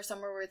location or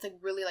somewhere where it's, like,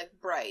 really, like,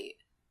 bright.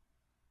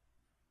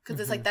 Because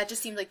it's, like, that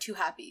just seems, like, too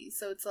happy.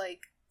 So it's,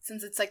 like...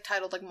 Since it's, like,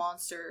 titled, like,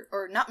 Monster,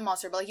 or not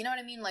Monster, but, like, you know what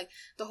I mean? Like,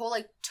 the whole,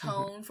 like,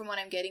 tone from what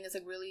I'm getting is,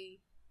 like, really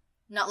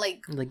not,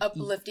 like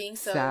uplifting,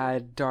 so...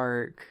 Sad,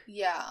 dark.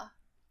 Yeah.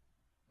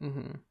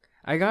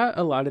 I got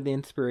a lot of the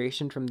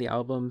inspiration from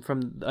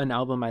an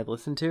album I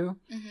listened to.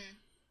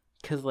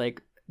 Because,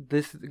 like,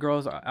 this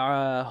girl's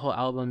whole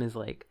album is,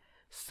 like,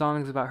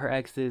 songs about her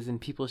exes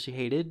and people she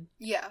hated.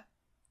 Yeah.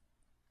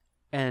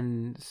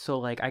 And so,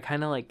 like, I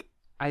kind of, like...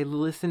 I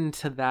listened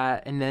to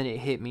that and then it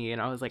hit me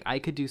and I was like, I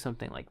could do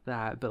something like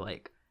that, but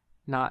like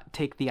not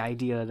take the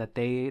idea that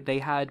they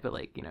had, but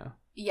like, you know.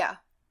 Yeah.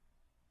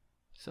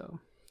 So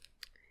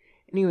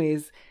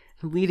anyways,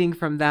 leading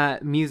from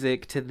that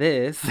music to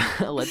this,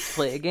 let's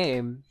play a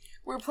game.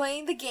 We're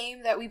playing the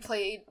game that we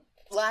played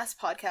last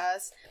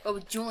podcast, but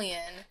with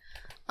Julian.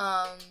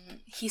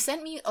 He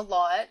sent me a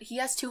lot. He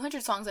has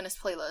 200 songs on his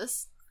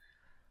playlist,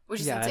 which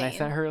is insane. Yeah, and I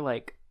sent her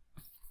like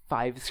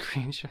 5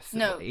 screenshots.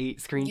 No,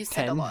 8 screens. You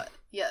sent a lot.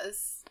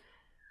 Yes.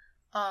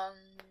 I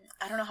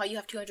don't know how you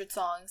have 200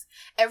 songs.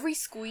 Every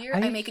school year,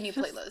 I make a new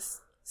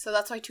playlist. So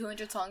that's why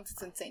 200 songs is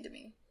insane to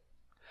me.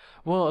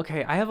 Well,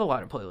 okay, I have a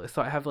lot of playlists.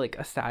 So I have like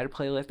a sad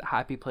playlist, a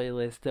happy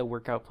playlist, a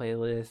workout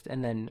playlist,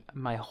 and then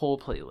my whole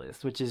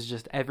playlist, which is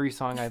just every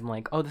song I'm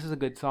like, oh, this is a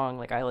good song.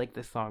 Like, I like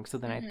this song. So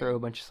then I throw a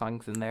bunch of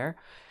songs in there.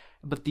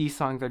 But these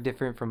songs are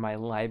different from my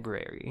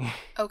library.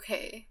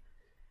 Okay.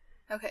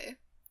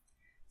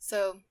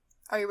 So,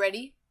 are you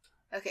ready?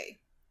 Okay.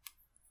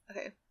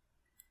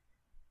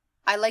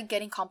 I like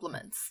getting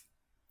compliments.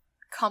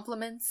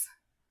 Compliments,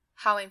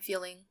 how I'm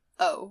feeling.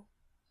 Oh.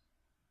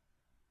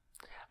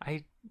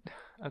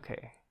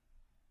 Okay.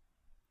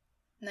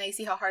 Now you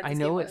see how hard this I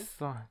know what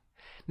song.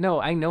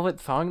 No, I know what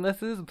song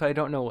this is, but I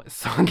don't know what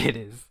song it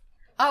is.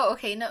 Oh,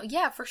 okay. No,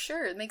 yeah, for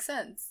sure. It makes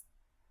sense.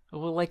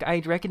 Well, like, I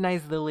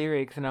recognize the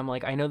lyrics, and I'm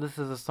like, I know this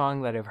is a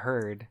song that I've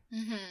heard.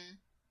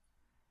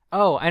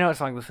 Oh, I know what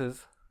song this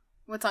is.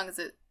 What song is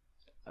it?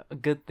 A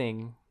Good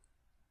Thing.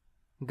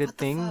 Good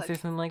Things or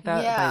something like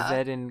that by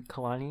Zed and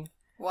Kalani.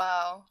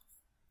 Wow.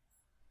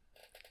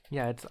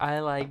 Yeah, it's I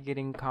like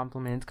getting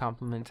compliments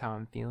how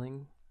I'm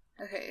feeling.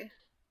 Okay.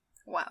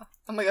 Wow.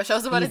 Oh my gosh, I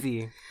was about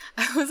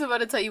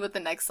to tell you what the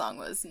next song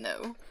was.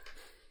 No.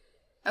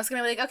 I was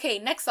gonna be like, okay,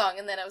 next song,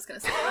 and then I was gonna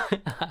say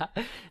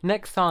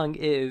next song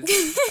is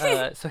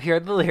so here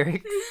are the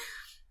lyrics.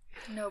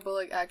 No, but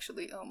like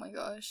actually, oh my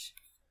gosh.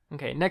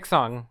 Okay, next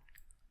song.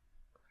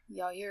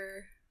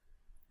 You're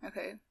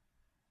okay.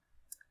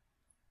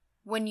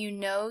 When you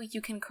know you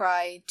can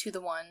cry to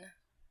the one.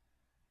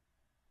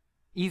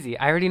 Easy.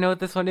 I already know what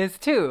this one is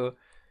too.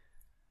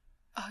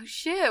 Oh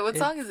shit, what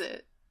song is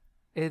it?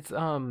 It's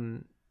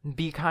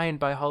Be Kind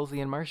by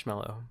Halsey and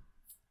Marshmello.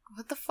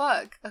 What the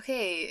fuck?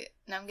 Okay,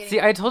 now I'm getting... See,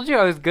 I told you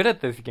I was good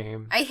at this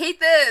game. I hate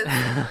this!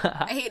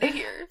 I hate it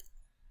here.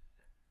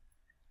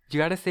 You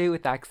gotta say it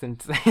with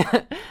accents.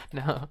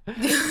 No.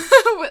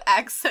 With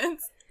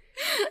accents?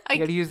 You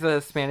gotta use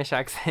a Spanish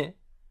accent.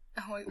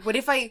 Oh, what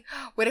if I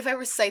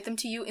recite them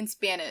to you in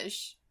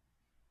Spanish?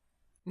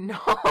 No.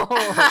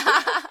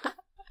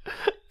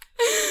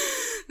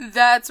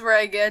 That's where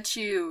I get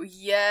you.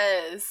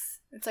 Yes.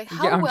 It's like,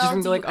 how I'm well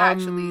just do you like,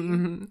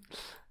 actually...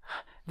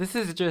 This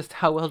is just,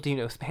 how well do you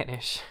know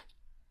Spanish?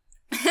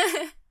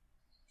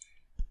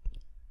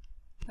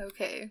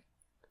 Okay.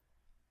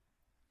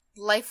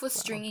 Life was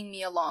stringing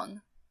me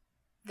along.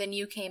 Then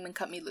you came and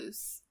cut me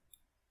loose.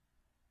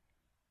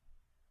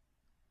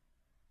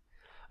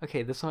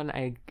 Okay, this one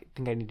I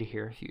think I need to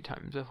hear a few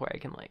times before I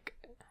can, like...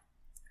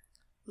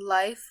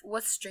 Life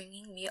was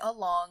stringing me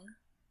along.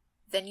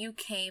 Then you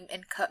came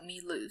and cut me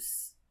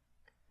loose.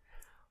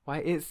 Why,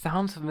 it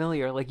sounds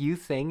familiar. Like, you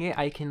saying it,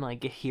 I can,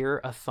 like,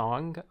 hear a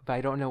song, but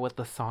I don't know what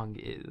the song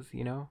is,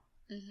 you know?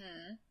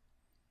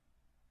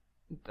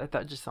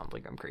 That just sounds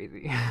like I'm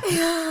crazy.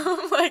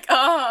 Like,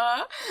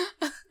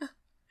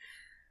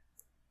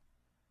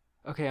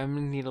 Okay, I'm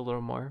gonna need a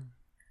little more.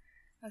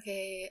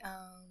 Okay,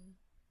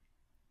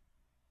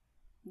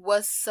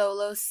 was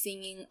solo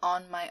singing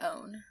on my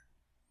own.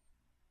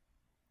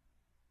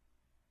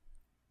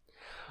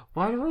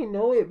 Why do I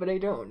know it, but I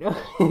don't know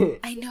it?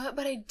 I know it,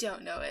 but I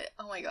don't know it.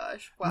 Oh my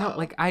gosh. Wow. No,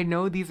 like, I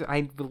know these.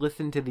 I've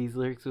listened to these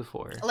lyrics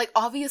before. Like,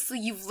 obviously,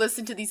 you've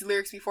listened to these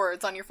lyrics before.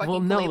 It's on your fucking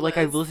playlist. playlist. Like,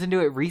 I've listened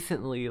to it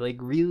recently. Like,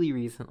 really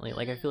recently.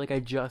 Like, I feel like I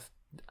just...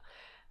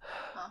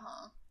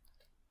 Uh-huh.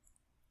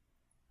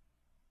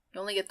 You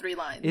only get 3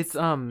 lines.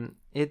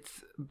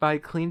 It's by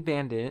Clean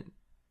Bandit.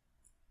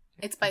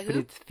 It's by who?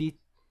 But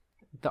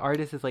the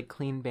artist is, like,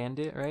 Clean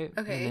Bandit, right?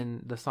 Okay. And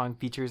then the song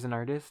features an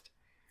artist.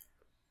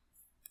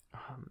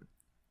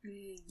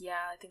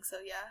 Yeah, I think so,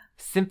 yeah.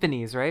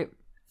 Symphonies, right?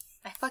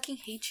 I fucking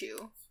hate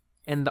you.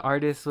 And the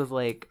artist was,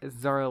 like,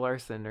 Zara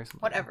Larsson or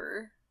something.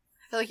 Whatever.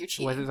 I feel like you're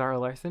cheating. Was it Zara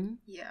Larsson?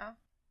 Yeah.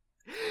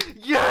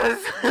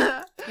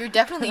 Yes! You're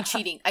definitely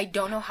cheating. I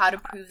don't know how to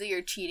prove that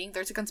you're cheating.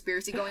 There's a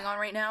conspiracy going on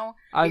right now.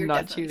 I'm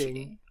not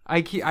cheating.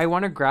 I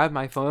want to grab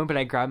my phone, but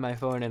I grab my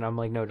phone and I'm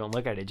like, no, don't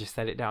look at it. Just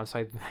set it down. So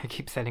I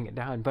keep setting it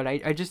down. But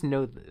I just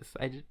know this.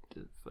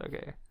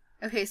 Okay.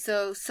 Okay,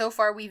 so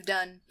far we've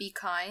done Be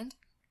Kind,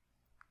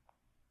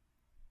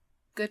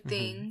 Good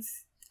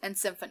Things, and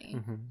Symphony.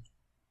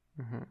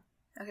 Mm-hmm. Mm-hmm.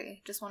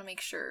 Okay, just want to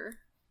make sure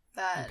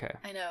that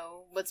I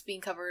know what's being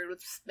covered,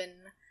 what's been...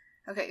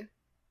 Okay.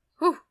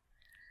 Whew.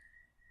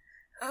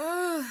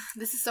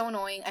 This is so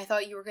annoying. I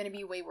thought you were going to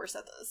be way worse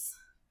at this.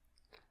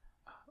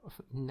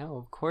 No,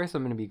 of course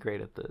I'm going to be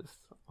great at this.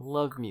 I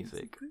love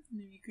music. Of course I'm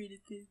going to be great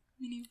at this.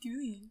 My name's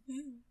Julian.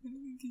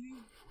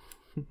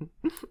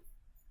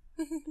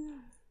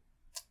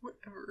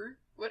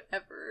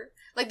 Whatever.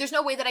 Like, there's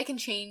no way that I can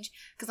change,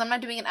 because I'm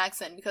not doing an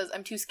accent, because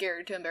I'm too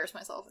scared to embarrass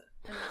myself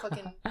and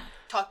fucking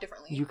talk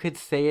differently. You could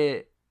say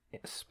it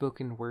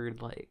spoken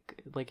word,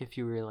 like if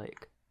you were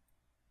like...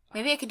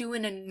 Maybe I could do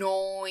an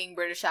annoying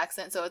British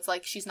accent, so it's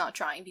like she's not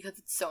trying, because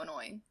it's so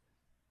annoying.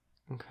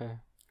 Okay.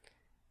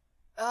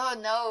 Oh,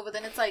 no, but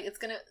then it's like, it's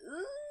gonna...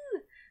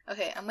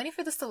 Okay, I'm waiting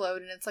for this to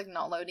load, and it's like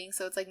not loading,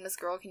 so it's like, Miss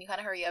Girl, can you kind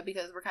of hurry up,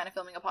 because we're kind of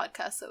filming a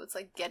podcast, so it's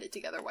like, get it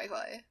together,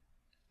 Wi-Fi.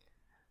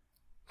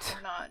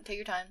 Or not. Take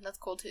your time. That's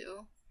cool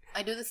too.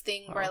 I do this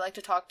thing where I like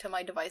to talk to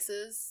my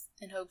devices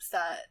in hopes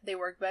that they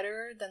work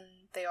better than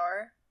they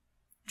are.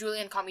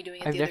 Julian caught me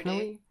doing it the other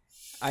day.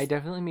 I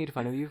definitely made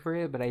fun of you for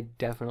it, but I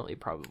definitely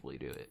probably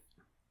do it.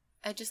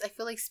 I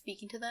feel like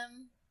speaking to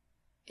them,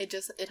 it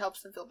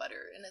helps them feel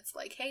better. And it's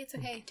like, hey, it's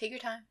okay. Take your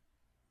time.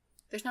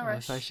 There's no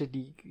rush. So I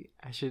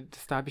should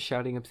stop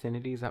shouting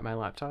obscenities at my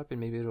laptop and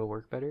maybe it'll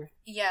work better?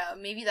 Yeah,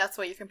 maybe that's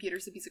why your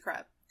computer's a piece of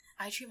crap.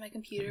 I treat my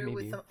computer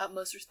with the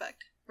utmost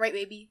respect. Right,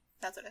 baby?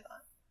 That's what I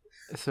thought.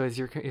 So is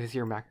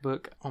your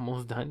MacBook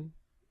almost done?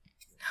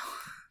 No.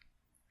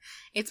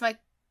 It's my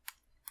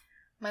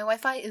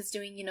Wi-Fi is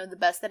doing, the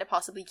best that it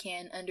possibly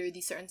can under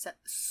these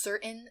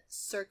certain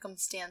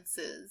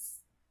circumstances.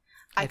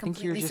 I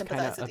think you're just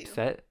kind of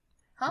upset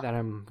that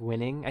I'm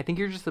winning. I think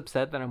you're just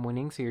upset that I'm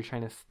winning, so you're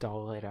trying to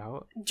stall it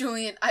out.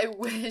 Julian, I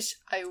wish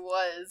I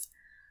was.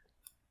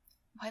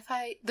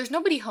 Wi-Fi... There's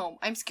nobody home.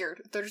 I'm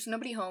scared. There's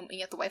nobody home, and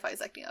yet the Wi-Fi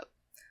is acting up.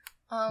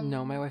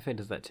 No, my Wi-Fi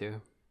does that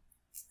too.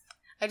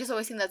 I just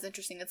always think that's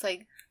interesting. It's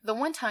like, the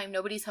one time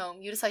nobody's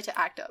home, you decide to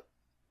act up.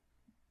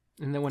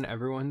 And then when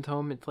everyone's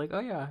home, it's like,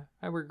 oh yeah,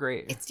 I work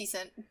great. It's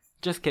decent.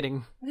 Just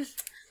kidding.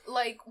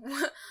 Like,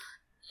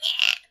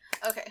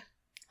 okay.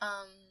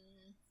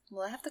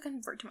 Well, I have to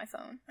convert to my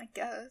phone, I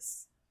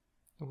guess.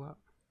 Wow.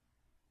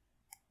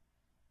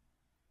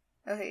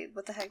 Okay,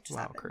 what the heck just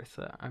happened? Wow,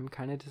 Karissa, I'm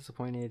kind of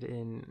disappointed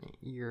in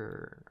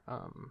your,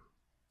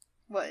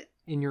 What?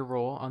 In your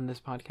role on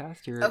this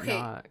podcast. You're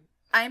not...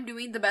 I'm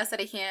doing the best that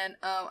I can.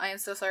 I am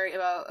so sorry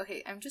about...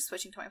 Okay, I'm just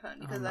switching to my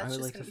phone because that's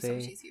just going to be so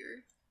much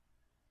easier.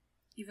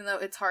 Even though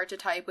it's hard to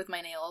type with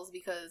my nails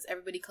because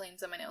everybody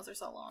claims that my nails are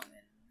so long.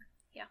 And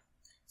yeah.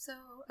 So,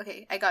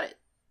 okay, I got it.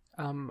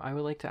 I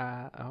would like to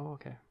add... Oh,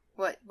 okay.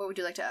 What would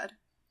you like to add?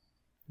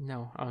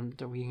 No,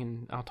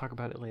 I'll talk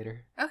about it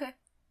later. Okay.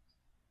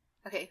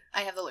 Okay,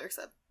 I have the lyrics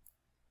up.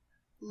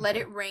 Let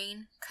it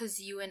rain, 'cause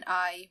you and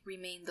I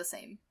remain the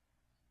same.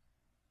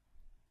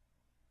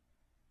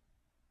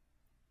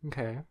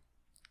 Okay.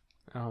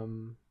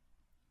 Are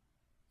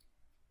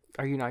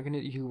you not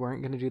you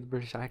weren't gonna do the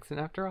British accent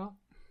after all?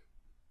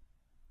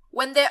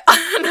 When they're...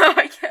 No,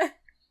 I can't.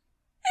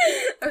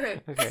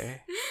 Okay.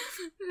 Okay.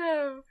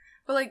 No.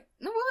 But like,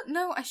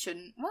 no, I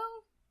shouldn't.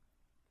 Well...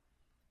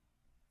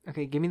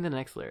 Okay, give me the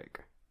next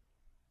lyric.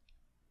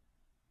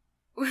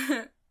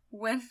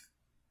 When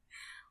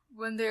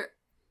there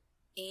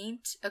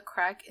ain't a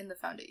crack in the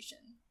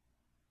foundation.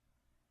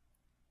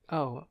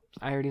 Oh,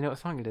 I already know what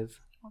song it is.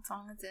 What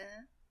song is it?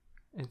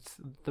 It's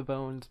The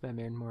Bones by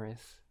Maren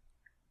Morris.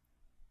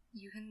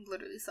 You can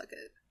literally suck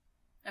it.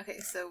 Okay,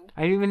 so...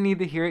 I didn't even need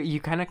to hear it. You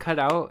kind of cut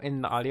out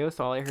in the audio,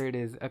 so all I heard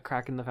is a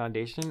crack in the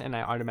foundation, and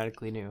I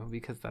automatically knew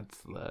because that's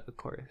the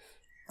chorus.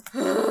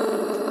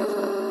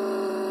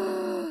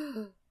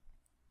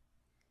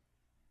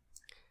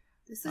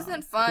 This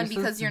isn't fun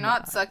because you're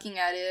not sucking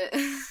at it.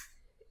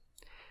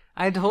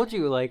 I told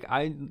you,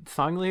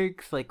 song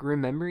lyrics,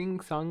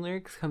 remembering song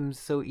lyrics comes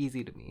so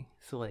easy to me.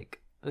 So,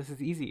 this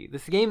is easy.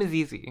 This game is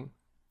easy.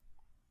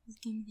 This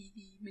game is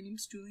easy. My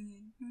name's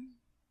Julian.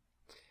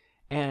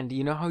 And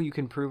you know how you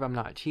can prove I'm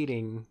not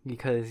cheating?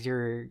 Because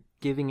you're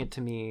giving it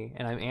to me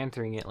and I'm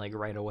answering it like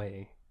right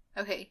away.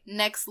 Okay,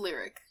 next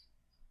lyric.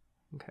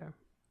 Okay.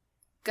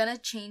 Gonna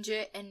change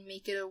it and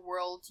make it a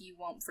world you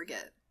won't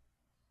forget.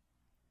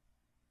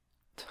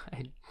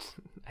 I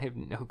have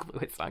no clue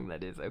what song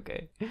that is.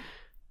 Okay.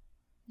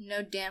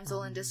 No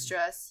damsel in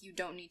distress, you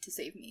don't need to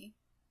save me.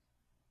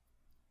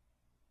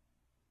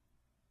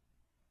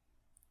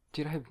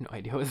 Dude, I have no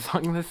idea what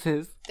song this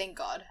is. Thank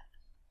God.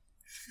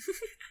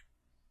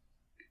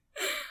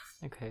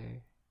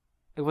 Okay.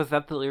 Was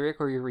that the lyric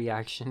or your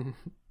reaction?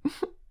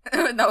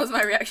 That was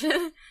my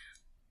reaction.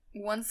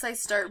 Once I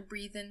start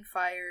breathing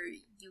fire,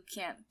 you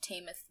can't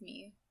tameth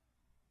me.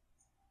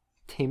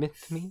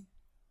 Tameth me?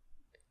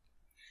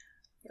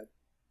 Yep.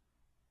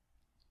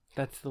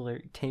 That's the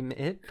lyric. Tame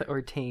it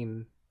or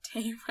tame?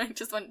 Tame. I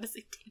just wanted to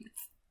say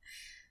tameth.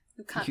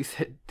 You can't. You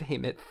said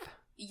tame it.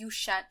 You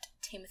shan't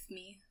tameth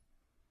me.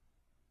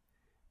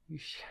 You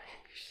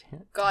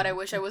shan't. God, I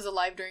wish I was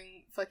alive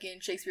during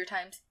fucking Shakespeare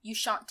times. You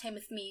shan't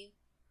tameth me,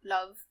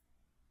 love.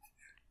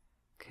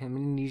 Okay, I'm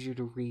gonna need you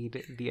to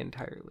read the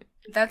entire lyric.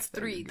 That's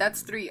 3.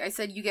 That's 3. I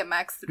said you get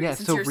max 3. Yeah,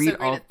 since so you're read so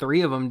great all at...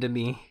 3 of them to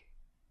me.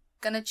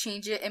 Gonna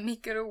change it and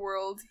make it a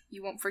world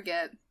you won't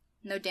forget.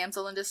 No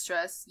damsel in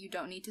distress, you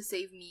don't need to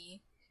save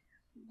me.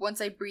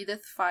 Once I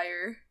breatheth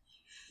fire,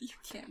 you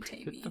can't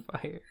tame me. The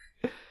fire.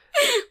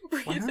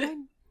 Breathe it.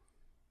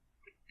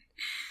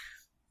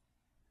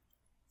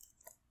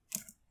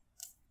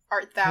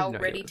 Art thou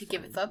ready to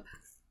give it up?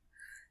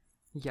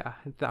 Yeah,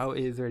 thou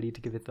is ready to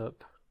give it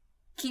up.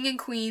 King and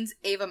Queens,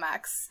 Ava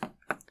Max.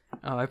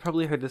 Oh, I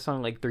probably heard this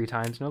song like 3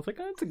 times, and I was like,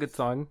 oh, it's a good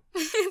song.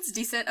 It's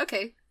decent,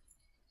 okay.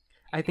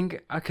 I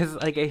think, because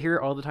like I hear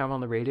it all the time on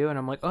the radio, and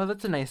I'm like, oh,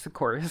 that's a nice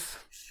chorus.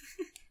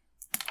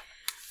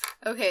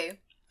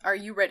 Okay, are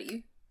you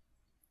ready?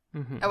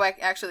 Mm-hmm. Oh, I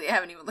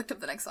haven't even looked up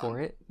the next song.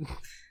 For it?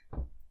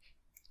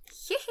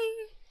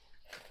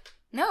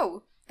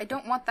 No, I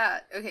don't want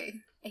that. Okay,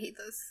 I hate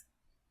this.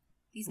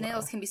 These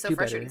nails can be so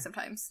frustrating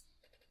sometimes.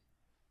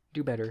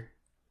 Do better.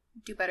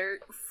 Do better.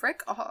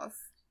 Frick off.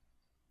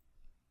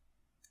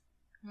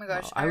 Oh my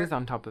gosh. I was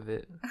on top of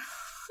it.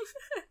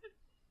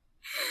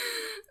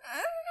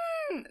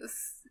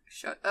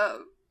 Shut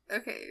up.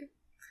 Okay.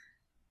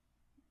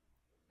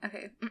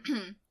 Okay.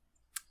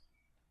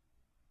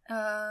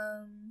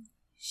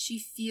 She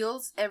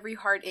feels every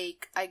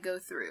heartache I go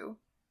through.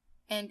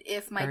 And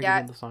if my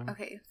dad...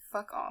 Okay,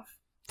 fuck off.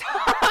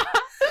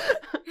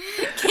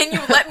 Can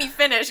you let me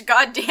finish?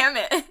 God damn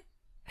it.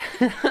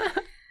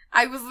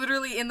 I was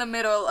literally in the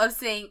middle of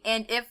saying,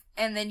 and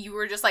then you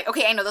were just like,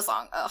 okay, I know the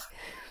song. Ugh.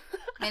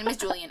 My name is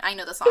Julian. I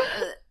know the song.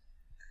 Ugh.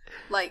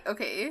 Like,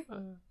 okay.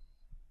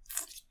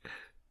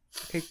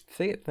 Okay,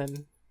 say it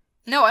then.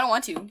 No, I don't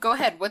want to. Go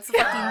ahead. What's the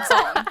fucking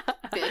song,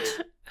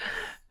 bitch?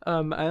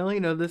 I only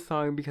know this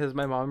song because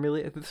my mom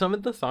some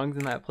of the songs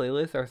in that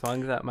playlist are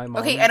songs that my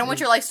mom... Okay, I don't want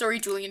your life story,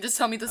 Julian. Just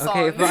tell me the song.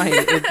 Okay, fine.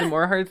 It's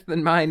More Hearts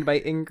Than Mine by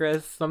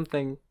Ingrid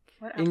something.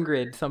 Whatever.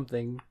 Ingrid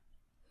something.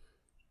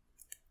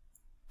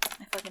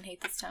 I fucking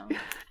hate this town.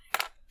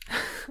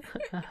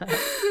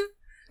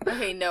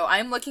 Okay, no,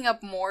 I'm looking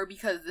up more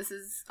because this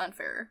is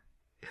unfair.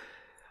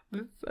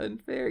 It's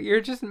unfair.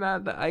 You're just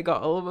mad that I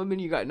got all of them and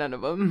you got none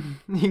of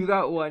them. You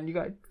got one. You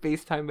got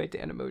FaceTime by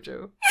Dana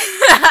Mojo.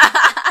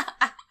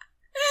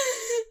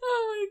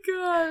 Oh my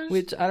gosh.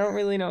 Which I don't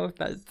really know if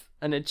that's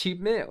an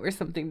achievement or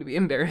something to be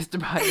embarrassed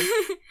about.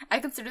 I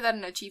consider that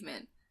an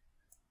achievement.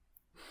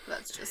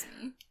 That's just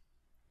me.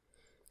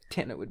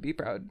 Tana would be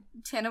proud.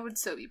 Tana would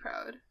so be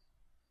proud.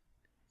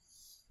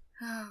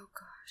 Oh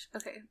gosh.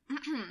 Okay.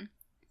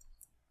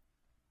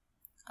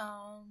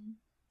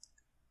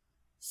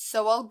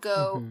 So I'll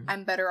go. Mm-hmm.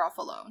 I'm better off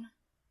alone.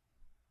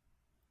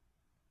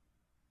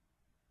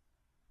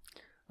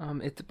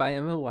 It's by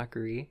Emma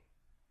Wackery.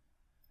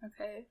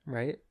 Okay.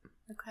 Right?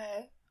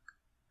 Okay.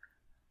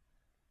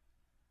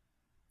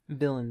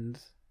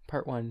 Villains,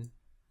 Part 1.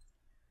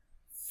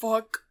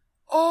 Fuck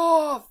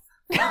off!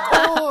 Fuck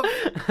off!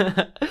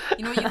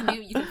 You know what you can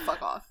do? You can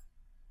fuck off.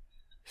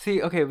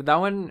 See, okay, but that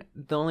one,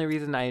 the only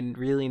reason I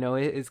really know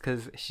it is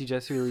because she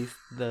just released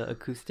the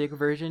acoustic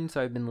version,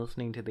 so I've been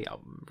listening to the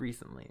album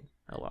recently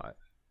a lot.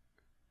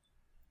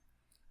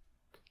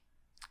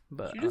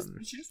 But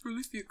she just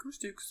released the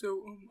acoustic,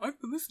 so I've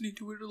been listening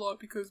to it a lot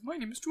because my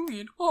name is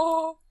Julian.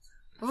 Oh.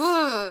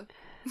 I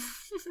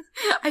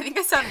think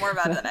I sound more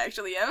bad than I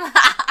actually am.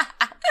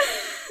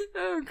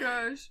 Oh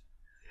gosh.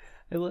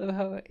 I love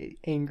how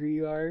angry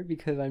you are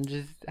because I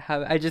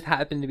just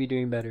happen to be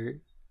doing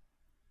better.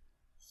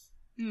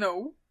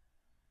 No.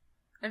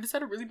 I just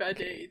had a really bad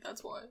day,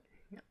 that's why.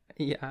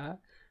 Yeah.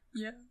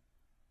 Yeah.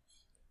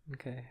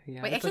 Okay,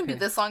 yeah. Wait, I can't do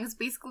this song. It's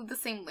basically the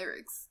same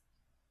lyrics.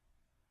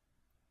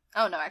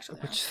 Oh, no, actually.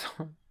 No. Which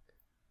song?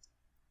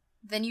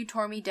 Then you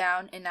tore me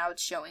down, and now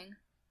it's showing.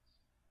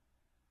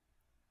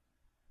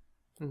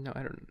 No,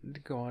 I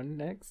don't... Go on,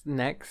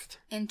 next.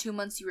 In 2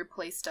 months, you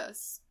replaced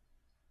us.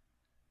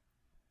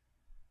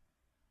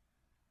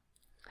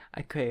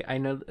 Okay, I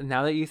know...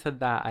 Now that you said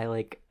that,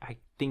 I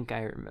think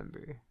I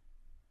remember.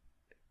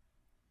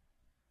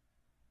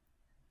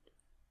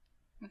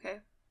 Okay.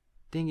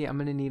 Dang it, I'm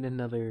gonna need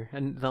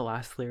the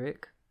last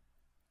lyric.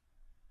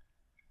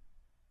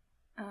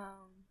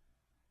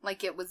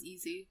 Like it was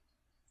easy.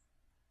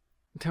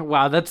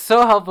 Wow, that's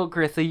so helpful,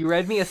 Karissa. You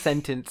read me a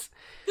sentence.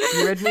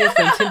 You read me a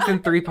sentence in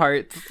 3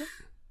 parts.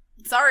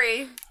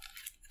 Sorry.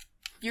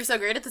 You're so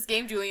great at this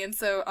game, Julian,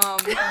 so,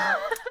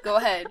 go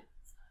ahead.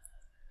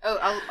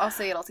 Oh, I'll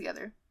say it all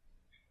together.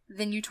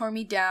 Then you tore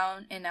me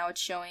down, and now it's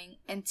showing.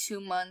 In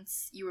 2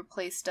 months, you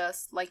replaced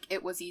us like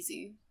it was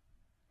easy.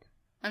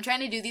 I'm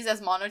trying to do these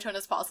as monotone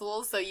as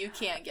possible, so you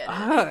can't get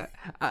it.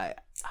 I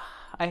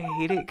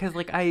hate it, because,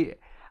 like,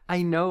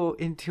 I know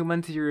in 2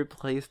 months you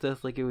replaced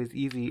us like it was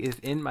easy is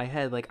in my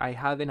head. Like, I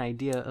have an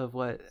idea of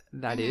what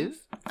that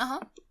is. Uh-huh.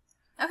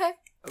 Okay.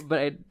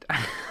 But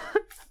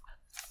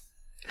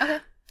Okay,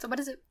 so what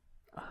is it?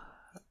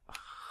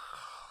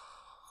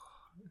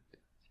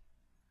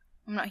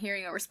 I'm not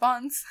hearing a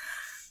response.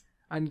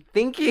 I'm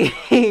thinking.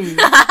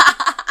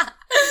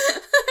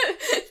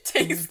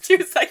 Takes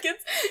 2 seconds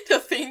to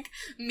think.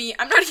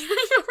 I'm not hearing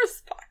a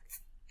response.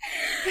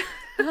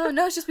 Oh,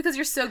 no, it's just because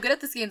you're so good at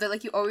this game that,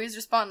 like, you always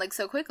respond, like,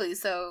 so quickly,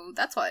 so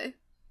that's why.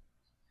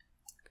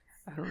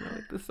 I don't know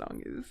what the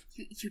song is.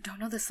 You don't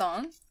know the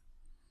song?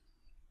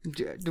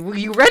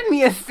 You read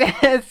me a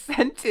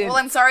sentence. Well,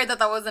 I'm sorry that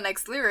was the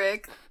next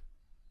lyric.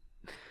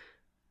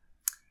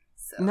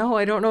 So. No,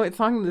 I don't know what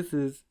song this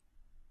is.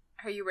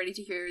 Are you ready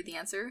to hear the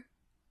answer?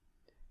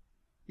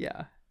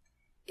 Yeah.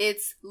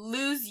 It's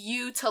Lose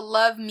You to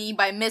Love Me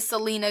by Miss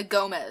Selena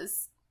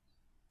Gomez.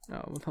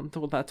 Oh,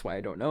 well, that's why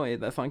I don't know it.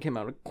 That song came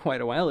out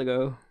quite a while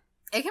ago.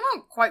 It came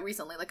out quite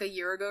recently, like a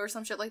year ago or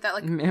some shit like that.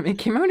 Like, it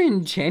came out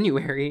in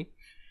January.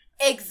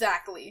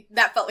 Exactly.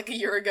 That felt like a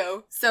year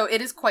ago. So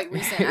it is quite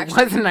recent,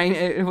 actually.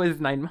 It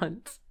was 9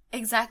 months.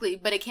 Exactly,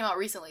 but it came out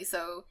recently,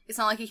 so it's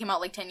not like it came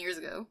out like 10 years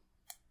ago.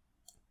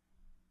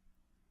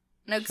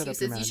 No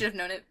excuses. You should have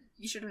known it.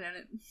 You should have known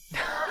it.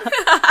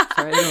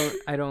 Sorry,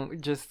 I don't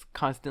just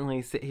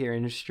constantly sit here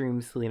and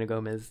stream Selena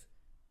Gomez.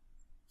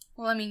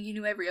 Well, I mean, you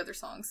knew every other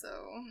song,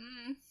 so...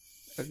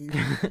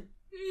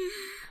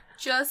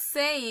 Just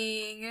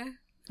saying.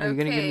 Are you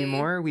gonna give me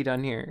more? Or are we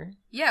done here?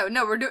 Yeah,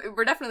 no,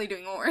 we're definitely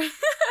doing more.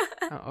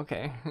 Oh,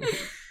 okay.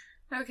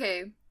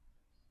 Okay.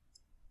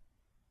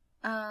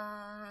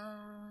 I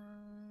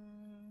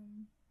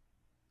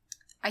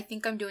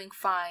think I'm doing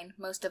fine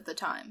most of the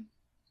time.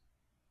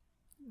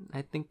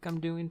 I think I'm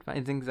doing fine.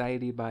 It's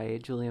Anxiety by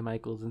Julia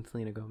Michaels and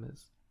Selena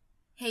Gomez.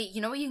 Hey,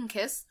 you know what you can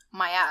kiss?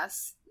 My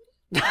ass.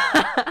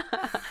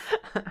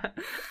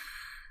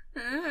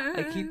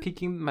 I keep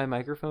peeking my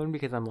microphone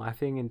because I'm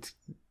laughing, and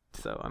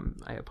so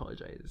I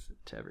apologize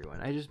to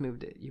everyone. I just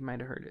moved it. You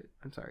might have heard it.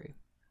 I'm sorry.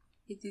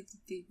 I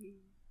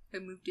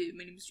moved it.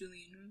 My name is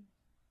Julian.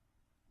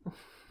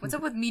 What's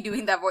up with me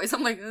doing that voice?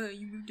 I'm like,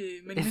 you moved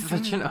it. My name is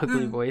such an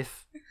ugly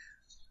voice.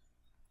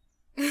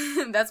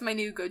 That's my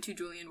new go-to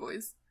Julian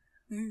voice.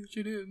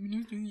 Shut up. My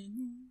name's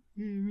Julian.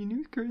 My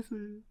name's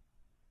Karissa.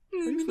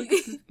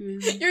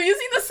 You're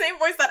using the same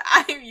voice that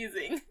I'm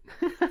using.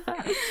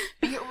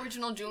 Be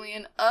original,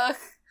 Julian. Ugh.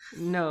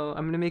 No,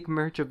 I'm gonna make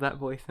merch of that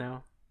voice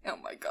now. Oh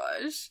my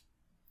gosh.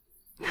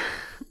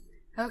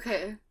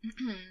 Okay.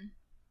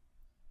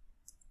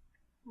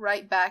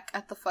 Right back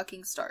at the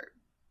fucking start.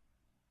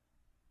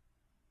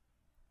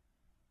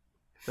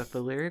 Is that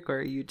the lyric, or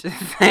are you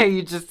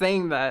just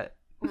saying that?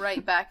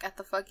 Right back at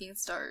the fucking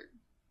start.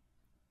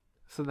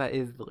 So that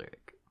is the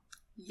lyric.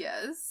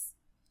 Yes.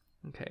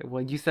 Okay,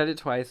 well, you said it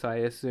twice, so I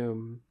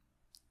assume.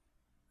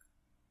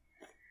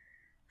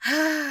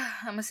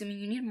 I'm assuming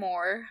you need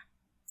more.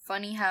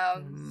 Funny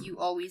how you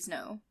always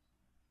know.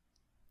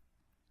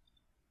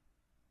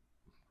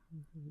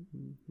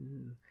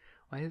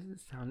 Why does it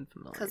sound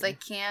familiar? Because I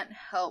can't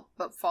help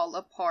but fall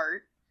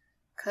apart.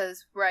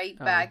 Because right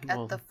back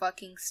at the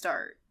fucking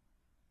start.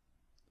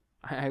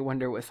 I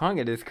wonder what song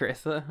it is,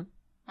 Karissa.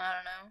 I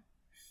don't know.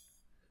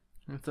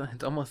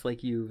 It's almost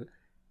like you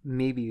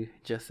maybe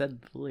just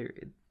said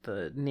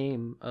the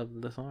name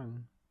of the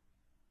song.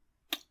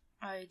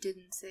 I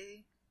didn't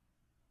say.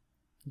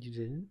 You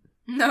didn't?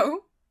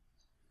 No.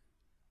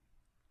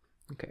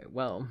 Okay,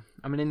 well,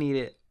 I'm gonna need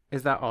it.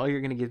 Is that all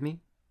you're gonna give me?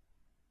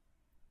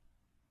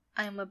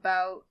 I'm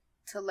about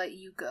to let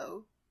you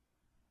go.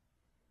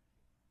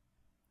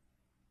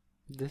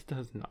 This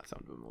does not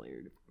sound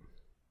familiar.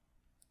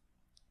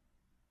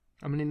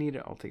 I'm gonna need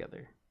it all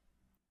together.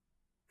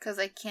 Cause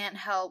I can't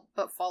help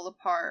but fall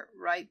apart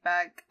right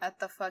back at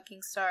the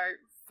fucking start.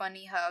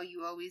 Funny how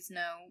you always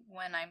know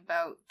when I'm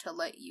about to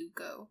let you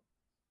go.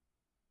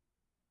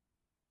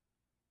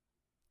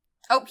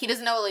 Oh, he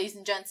doesn't know, ladies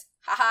and gents.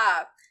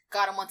 Haha.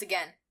 Got him once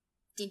again.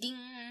 Ding ding.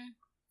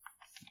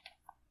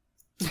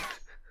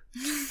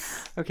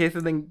 Okay,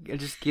 so then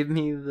just give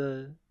me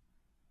the...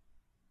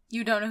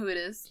 You don't know who it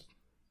is?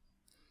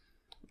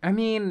 I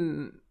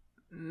mean...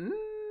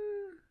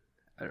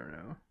 I don't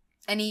know.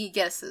 Any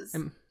guesses?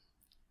 Am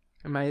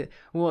I...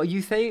 Well,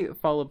 you say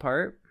Fall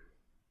Apart.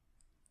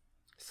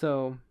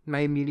 So, my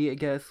immediate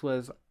guess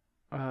was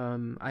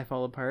I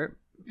Fall Apart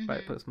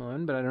by Post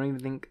Malone, but I don't even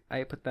think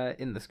I put that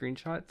in the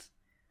screenshots.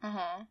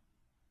 Uh-huh.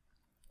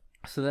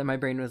 So then my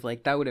brain was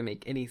like, that wouldn't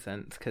make any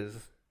sense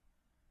because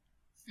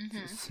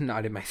it's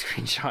not in my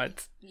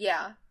screenshots.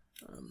 Yeah.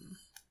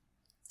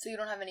 So you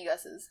don't have any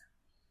guesses?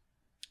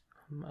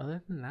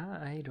 Other than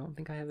that, I don't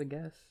think I have a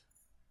guess.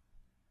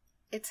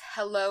 It's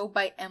Hello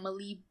by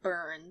Emily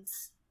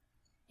Burns.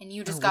 And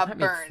you just got burned.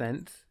 Makes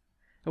sense.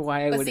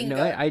 Why I wouldn't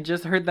know it? I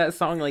just heard that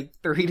song like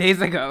 3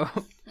 days ago.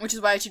 Which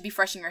is why it should be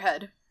fresh in your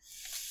head.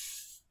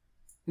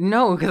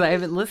 No, because I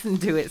haven't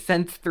listened to it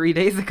since 3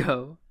 days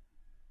ago.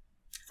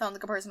 Sounds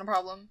like a personal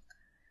problem.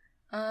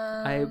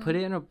 I put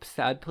it in a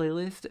sad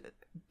playlist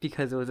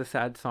because it was a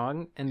sad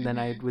song, and then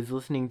I was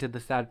listening to the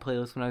sad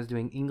playlist when I was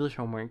doing English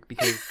homework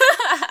because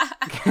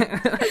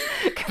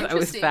I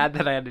was sad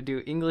that I had to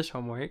do English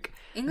homework.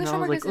 And I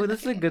was like, oh,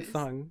 this is a good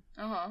song.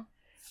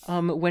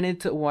 When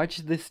to watch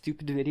this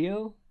stupid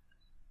video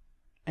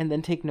and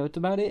then take notes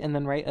about it and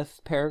then write a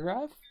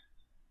paragraph.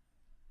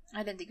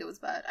 I didn't think it was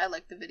bad. I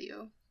liked the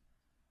video.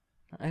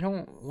 I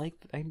don't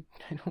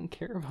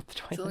care about the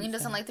Twilight Zone. Julian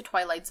doesn't like the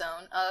Twilight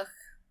Zone. Ugh.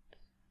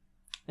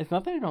 It's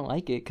not that I don't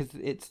like it, because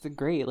it's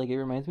great. Like, it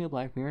reminds me of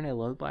Black Mirror, and I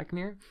love Black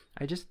Mirror.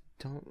 I just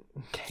don't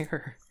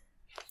care.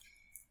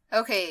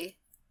 Okay.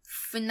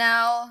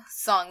 Finale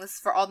song. This is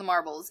for all the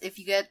marbles. If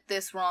you get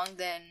this wrong,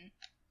 then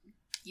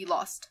you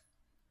lost.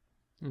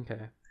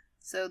 Okay.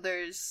 So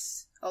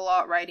there's a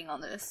lot riding on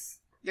this.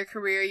 Your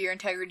career, your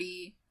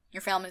integrity,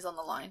 your family's on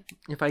the line.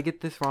 If I get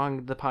this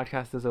wrong, the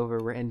podcast is over.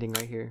 We're ending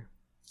right here.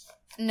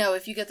 No,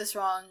 if you get this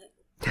wrong,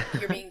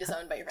 you're being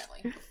disowned by your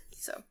family.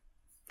 So,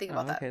 think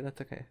about that. Okay, that's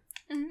okay.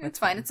 It's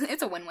fine.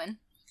 It's a win-win.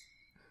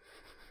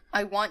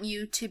 I want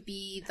you to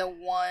be the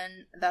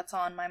one that's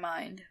on my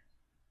mind.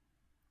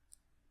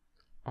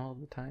 All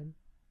the time?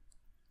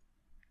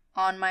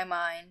 On my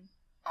mind.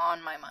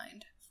 On my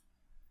mind.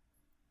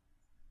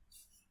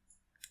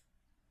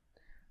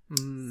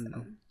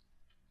 I'm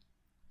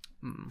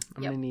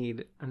gonna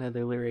need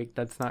another lyric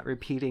that's not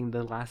repeating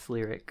the last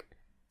lyric.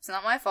 It's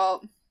not my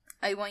fault.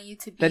 I want you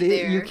to be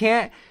there. You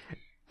can't...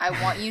 I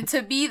want you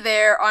to be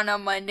there on a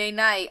Monday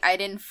night. I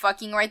didn't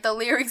fucking write the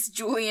lyrics,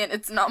 Julian.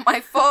 It's not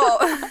my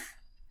fault.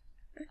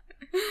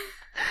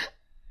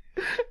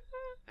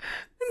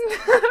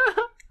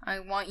 I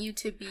want you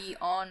to be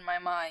on my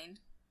mind.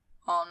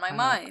 On my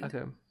mind.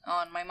 Okay.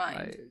 On my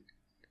mind.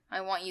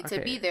 I want you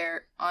to be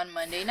there on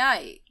Monday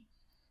night.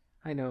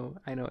 I know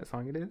what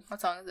song it is.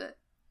 What song is it?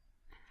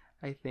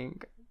 I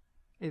think...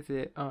 Is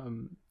it,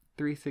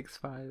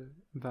 365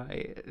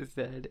 by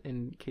Zed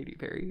and Katy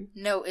Perry?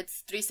 No,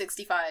 it's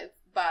 365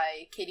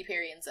 by Katy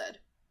Perry and Zed.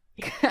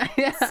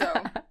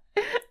 So,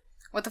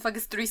 what the fuck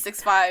is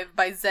 365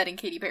 by Zed and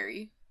Katy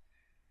Perry?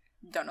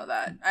 Don't know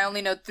that. I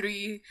only know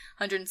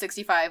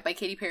 365 by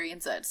Katy Perry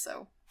and Zed,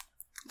 so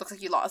looks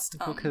like you lost.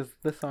 Because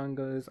the song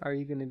goes, "Are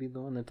you gonna be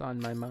the one that's on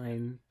my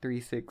mind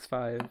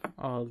 365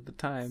 all the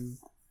time?"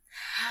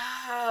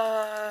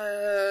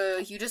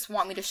 You just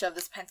want me to shove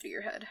this pen through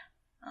your head.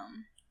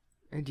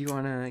 Do you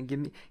wanna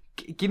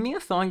give me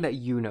a song that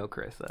you know,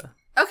 Karissa?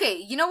 Okay,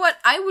 you know what?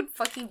 I would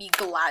fucking be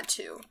glad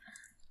to.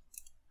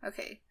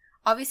 Okay,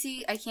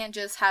 obviously I can't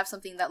just have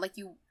something that like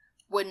you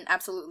wouldn't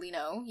absolutely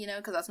know, you know,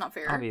 because that's not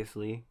fair.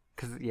 Obviously,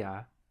 because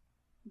yeah.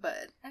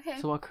 But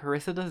okay. So while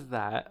Karissa does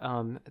that,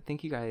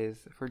 thank you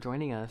guys for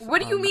joining us.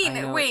 What do you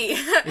mean? Wait.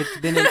 It's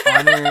been an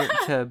honor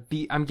to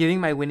be. I'm giving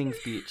my winning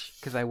speech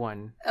because I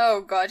won.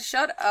 Oh God,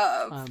 shut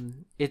up.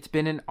 It's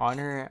been an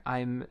honor.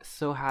 I'm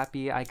so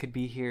happy I could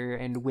be here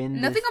and win.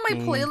 Nothing this on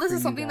my playlist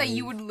is something that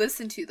you would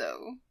listen to,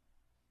 though.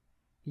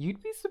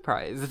 You'd be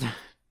surprised.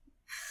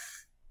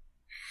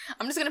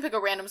 I'm just gonna pick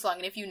a random song,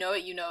 and if you know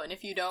it, you know it, and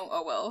if you don't,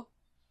 oh well.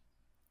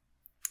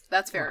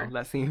 That's fair.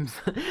 That seems...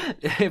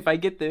 If I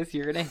get this,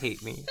 you're gonna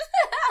hate me.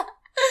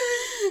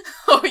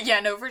 Oh, yeah,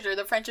 no, for sure.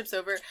 The friendship's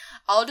over.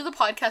 I'll do the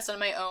podcast on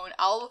my own.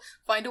 I'll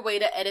find a way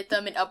to edit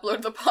them and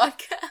upload the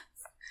podcast.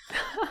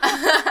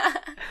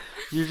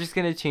 You're just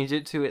gonna change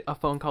it to a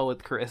phone call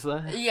with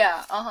Karissa?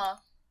 Yeah,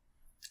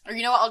 Or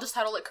you know what? I'll just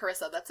title it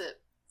Karissa. That's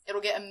it. It'll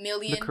get 1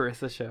 million... The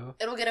Karissa Show.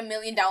 It'll get 1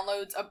 million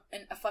downloads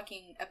in a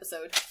fucking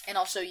episode. And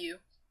I'll show you.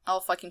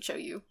 I'll fucking show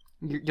you.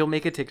 You'll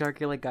make a TikTok,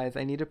 you're like, guys,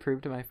 I need to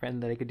prove to my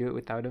friend that I could do it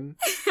without him.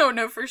 Oh,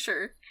 no, for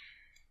sure.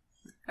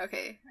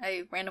 Okay,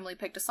 I randomly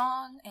picked a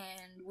song,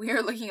 and we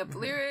are looking up the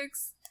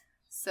lyrics.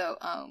 So,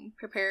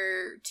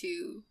 prepare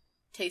to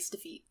taste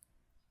defeat.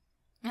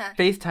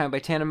 FaceTime by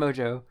Tana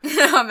Mojo.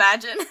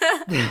 Imagine.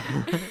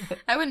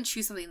 I wouldn't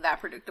choose something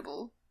that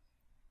predictable.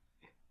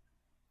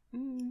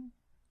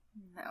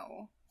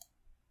 No.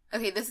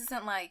 Okay, this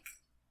isn't like...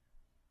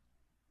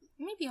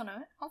 Maybe you'll know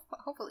it.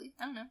 Hopefully.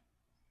 I don't know.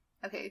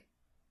 Okay.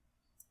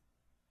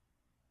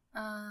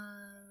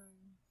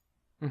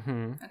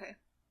 Okay.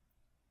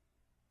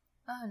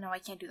 Oh, no, I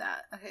can't do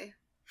that. Okay.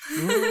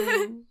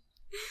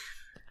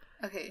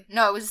 Okay.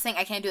 No, I was just saying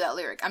I can't do that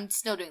lyric. I'm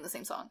still doing the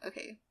same song.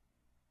 Okay.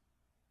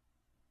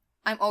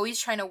 I'm always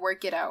trying to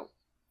work it out,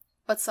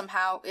 but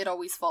somehow it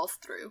always falls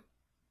through.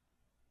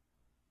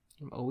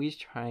 I'm always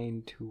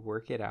trying to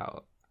work it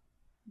out.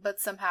 But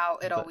somehow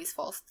it always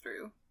falls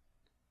through.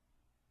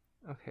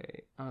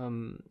 Okay.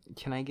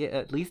 Can I get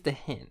at least a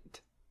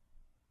hint?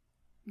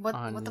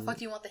 What the fuck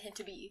do you want the hint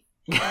to be?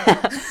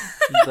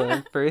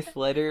 The first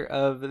letter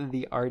of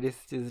the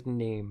artist's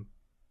name.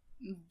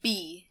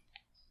 B.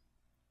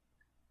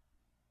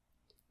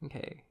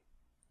 Okay.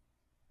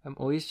 I'm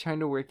always trying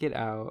to work it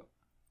out.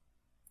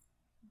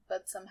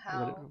 But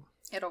somehow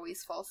it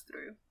always falls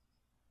through.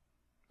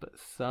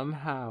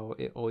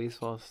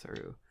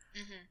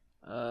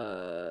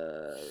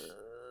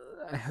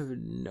 I have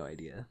no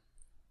idea.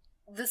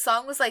 The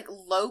song was like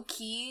low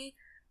key,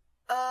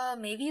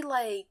 maybe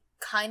like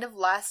kind of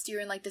last year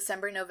in like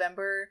December,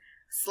 November,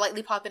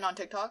 slightly popping on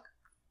TikTok.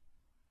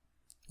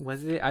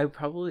 Was it? I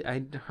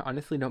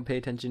honestly don't pay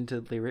attention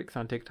to lyrics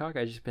on TikTok.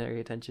 I just pay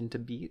attention to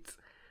beats.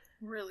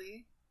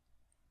 Really?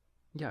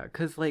 Yeah,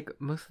 because like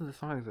most of the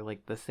songs are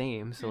like the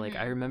same. So like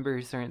I remember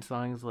certain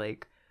songs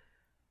like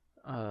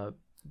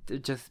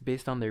just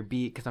based on their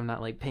beat, because I'm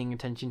not like paying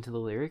attention to the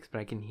lyrics,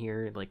 but I can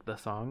hear like the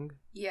song.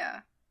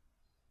 Yeah.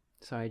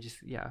 So I just,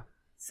 yeah.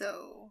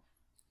 So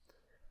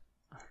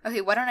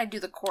okay, why don't I do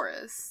the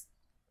chorus?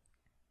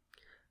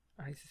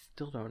 I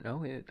still don't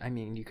know it. I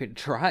mean, you could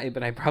try,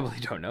 but I probably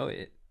don't know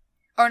it.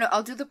 Or no,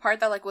 I'll do the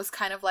part that like was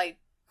kind of like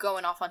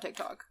going off on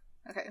TikTok.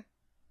 Okay.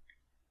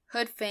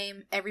 Hood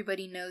fame,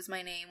 everybody knows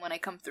my name when I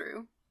come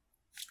through.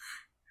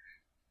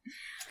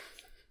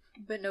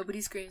 But nobody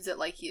screams it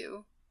like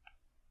you.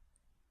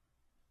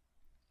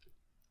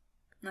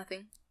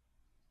 Nothing?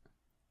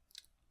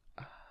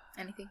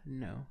 Anything?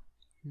 No,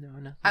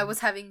 nothing. I was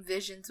having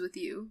visions with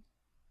you.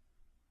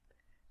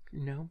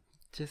 No,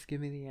 just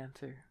give me the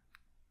answer.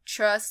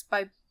 Trust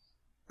by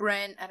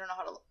Brent. I don't know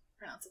how to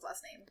pronounce his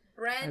last name.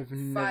 Brent. I've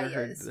never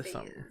heard the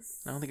song.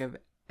 I don't think I've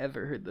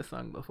ever heard the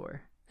song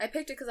before. I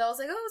picked it because I was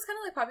like, oh, it's kind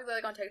of like popular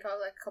like on TikTok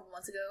like a couple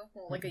months ago.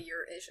 Well, like a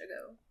year-ish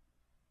ago.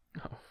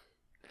 Oh.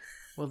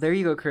 Well, there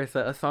you go,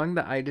 Karissa. A song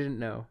that I didn't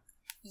know.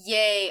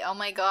 Yay. Oh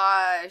my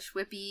gosh.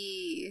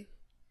 Whippy.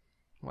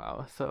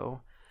 Wow.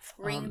 So...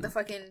 Ring the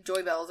fucking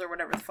joy bells or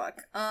whatever the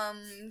fuck.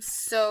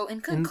 So,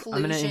 in conclusion...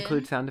 I'm going to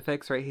include sound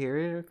effects right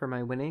here for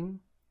my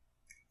winning.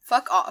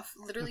 Fuck off.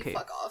 Literally okay.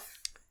 Fuck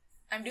off.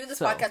 I'm doing this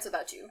podcast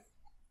without you.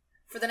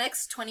 For the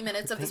next 20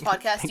 minutes of this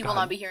podcast, you will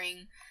not be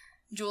hearing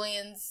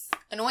Julian's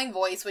annoying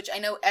voice, which I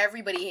know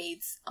everybody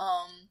hates.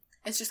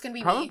 It's just gonna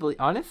be probably. Me.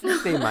 Honestly,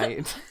 they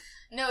might.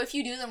 No, if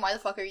you do, then why the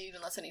fuck are you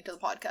even listening to the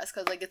podcast?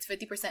 Because like it's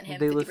 50% him,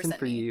 they 50% listen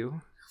for me.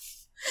 You.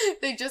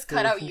 They just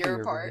cut out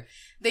your part. Voice.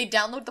 They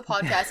download the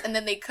podcast and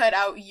then they cut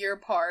out your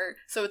part,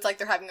 so it's like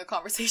they're having a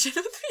conversation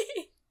with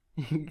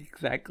me.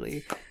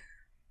 Exactly.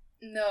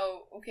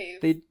 No,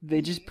 okay.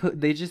 They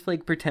just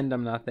like pretend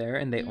I'm not there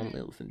and they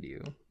only listen to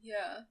you.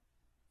 Yeah.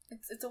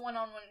 It's a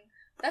one-on-one.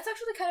 That's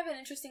actually kind of an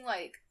interesting,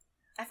 like,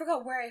 I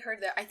forgot where I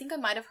heard that. I think I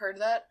might have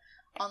heard that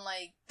on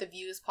like the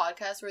Views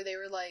podcast where they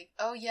were like,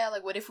 oh yeah,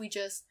 like what if we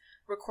just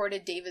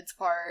recorded David's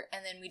part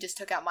and then we just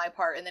took out my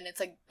part and then it's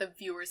like the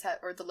viewers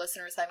or the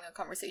listeners having a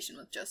conversation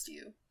with just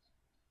you.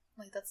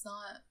 Like it's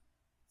not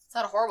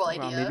a horrible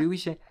idea. Well, maybe we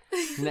should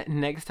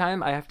next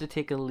time I have to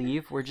take a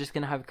leave, we're just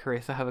gonna have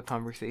Karissa have a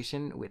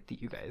conversation with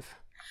you guys.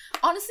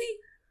 Honestly,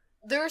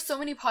 there are so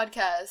many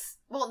podcasts.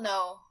 Well,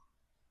 no,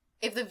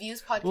 if the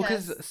Views podcast, well,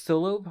 because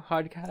solo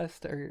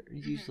podcasts are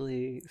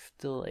usually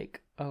still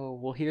like, oh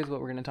well, here's what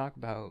we're gonna talk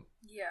about.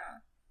 Yeah,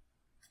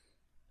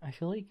 I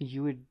feel like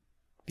you would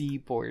be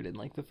bored in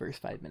like the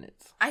first 5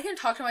 minutes. I can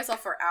talk to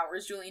myself for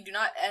hours, Julian. Do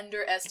not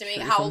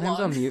underestimate how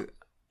long.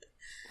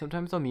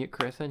 Sometimes I'll mute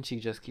Karissa and she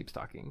just keeps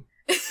talking.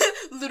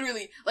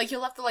 Literally, like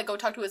he'll have to like go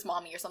talk to his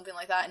mommy or something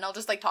like that, and I'll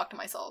just like talk to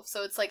myself.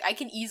 So it's like I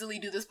can easily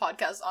do this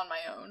podcast on my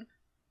own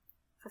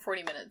for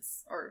 40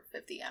 minutes or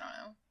 50. I don't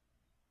know.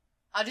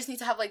 I'll just need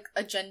to have like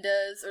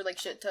agendas or like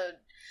shit to.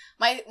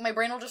 My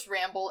brain will just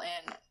ramble,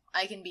 and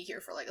I can be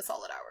here for like a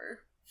solid hour.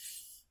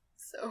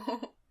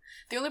 So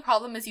the only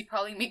problem is you'd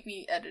probably make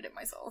me edit it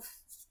myself.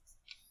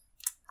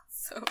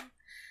 So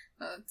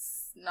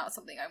that's not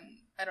something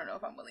I don't know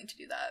if I'm willing to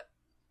do that.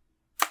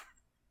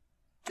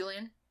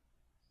 Julian?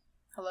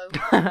 Hello?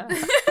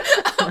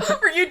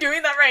 Are you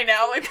doing that right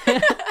now? Like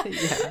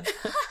yeah.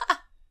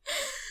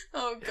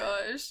 Oh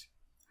gosh.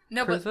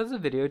 No, Chris has a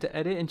video to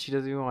edit and she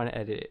doesn't even want to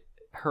edit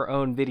her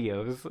own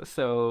videos.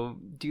 So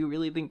do you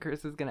really think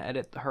Chris is gonna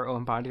edit her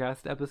own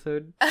podcast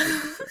episode?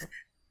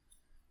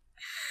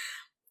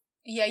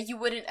 Yeah, you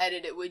wouldn't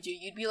edit it, would you?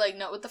 You'd be like,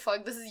 no, what the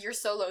fuck? This is your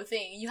solo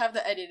thing. You have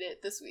to edit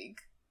it this week.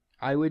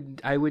 I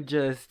would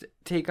just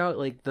take out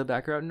like the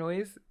background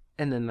noise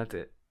and then that's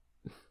it.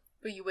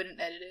 But you wouldn't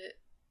edit it.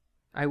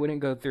 I wouldn't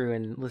go through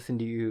and listen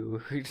to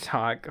you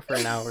talk for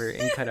an hour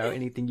and cut out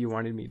anything you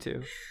wanted me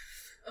to.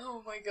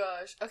 Oh my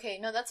gosh. Okay,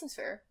 no, that seems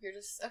fair. You're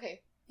just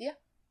okay. Yeah.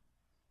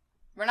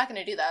 We're not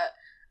gonna do that.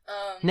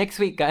 Next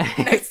week, guys.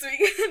 Next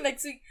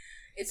week,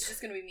 it's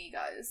just gonna be me,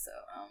 guys.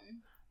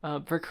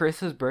 So for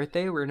Karissa's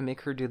birthday, we're gonna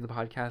make her do the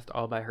podcast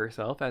all by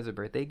herself as a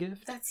birthday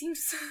gift. That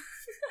seems.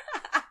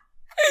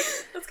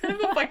 That's kind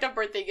of a fucked up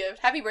birthday gift.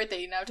 Happy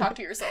birthday! Now talk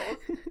to yourself.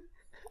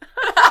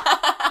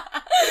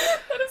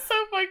 That is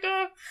so fucked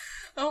up.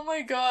 Oh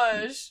my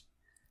gosh.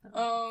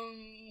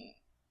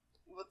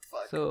 What the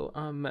fuck? So,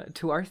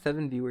 to our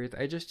 7 viewers,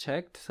 I just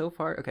checked so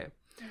far. Okay,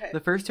 The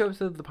first 2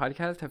 episodes of the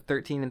podcast have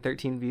 13 and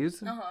 13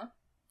 views. Uh-huh.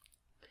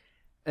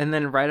 And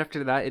then right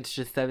after that, it's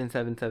just 7,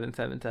 7, 7,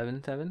 7,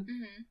 7, 7.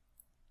 Mm-hmm.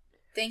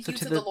 Thank you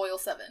to the loyal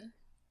 7.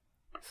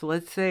 So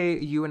let's say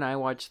you and I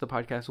watch the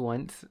podcast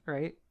once,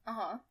 right?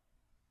 Uh-huh.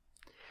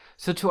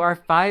 So to our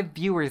 5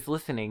 viewers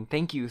listening,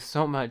 thank you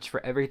so much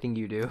for everything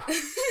you do.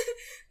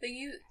 Thank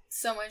you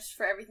so much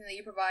for everything that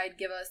you provide,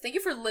 give us. Thank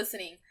you for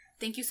listening.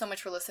 Thank you so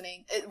much for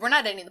listening. We're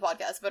not ending the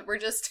podcast, but we're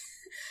just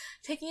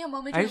taking a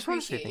moment to appreciate. I just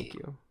want to say thank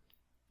you.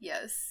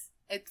 Yes.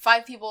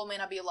 5 people may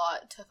not be a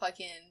lot to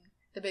fucking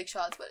the big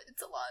shots, but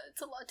it's a lot.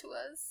 It's a lot to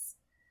us.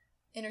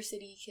 Inner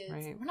city kids.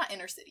 Right. We're not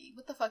inner city.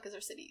 What the fuck is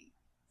our city?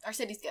 Our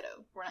city's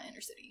ghetto. We're not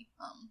inner city.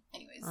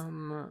 Anyways.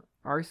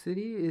 Our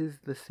city is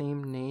the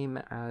same name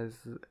as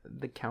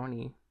the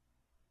county.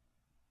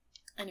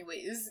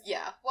 Anyways,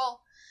 yeah.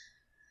 Well,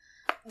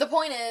 the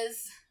point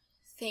is,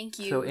 thank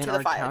you. So in to our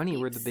the 5 county,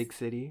 peeps. we're the big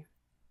city.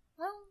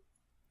 Well,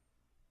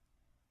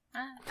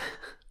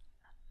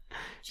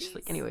 just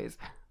like, anyways.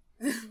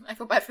 I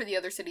feel bad for the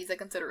other cities that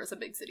consider us a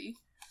big city.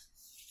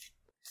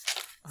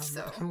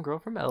 Some girl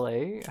from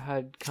LA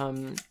had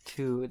come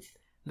to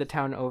the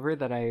town over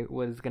that I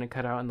was going to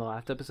cut out in the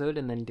last episode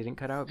and then didn't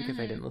cut out because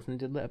I didn't listen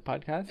to the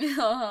podcast.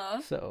 Uh-huh.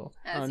 So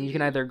you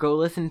can either go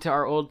listen to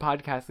our old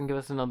podcast and give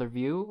us another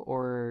view,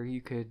 or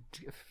you could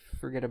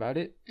forget about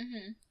it.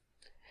 Mm-hmm.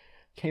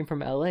 Came from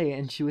LA,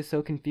 and she was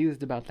so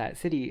confused about that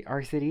city,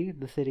 our city,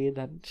 the city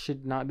that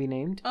should not be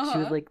named. She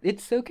was like,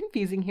 it's so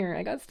confusing here.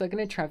 I got stuck in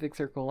a traffic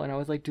circle. And I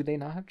was like, do they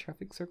not have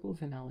traffic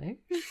circles in LA?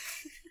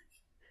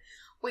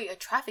 Wait, a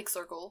traffic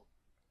circle?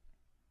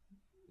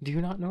 Do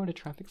you not know what a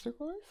traffic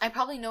circle is? I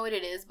probably know what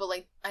it is, but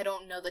like I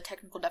don't know the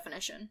technical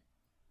definition.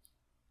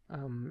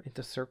 It's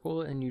a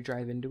circle and you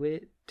drive into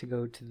it to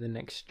go to the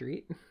next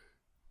street.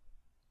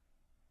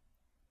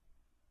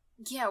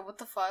 Yeah, what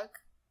the fuck?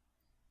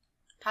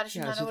 How does she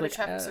not know what a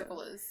traffic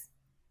circle is?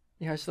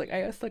 Yeah, she's like,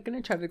 I got stuck in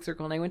a traffic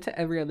circle and I went to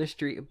every other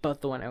street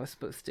but the one I was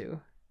supposed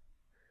to.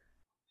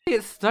 You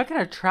get stuck in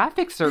a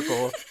traffic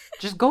circle.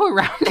 Just go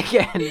around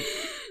again.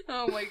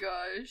 Oh my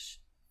gosh.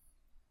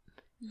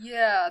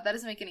 Yeah, that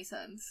doesn't make any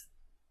sense.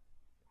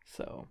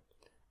 So,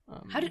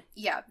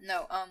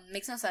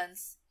 makes no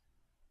sense.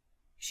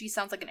 She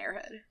sounds like an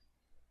airhead.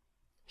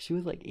 She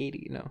was like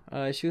 80,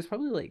 no. She was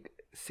probably like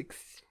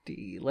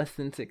 60, less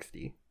than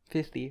 60,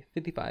 50,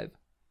 55.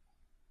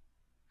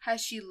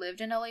 Has she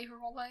lived in LA her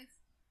whole life?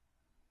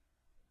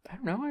 I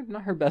don't know, I'm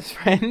not her best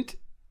friend.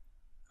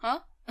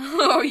 Huh?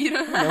 Oh, you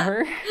don't know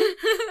her?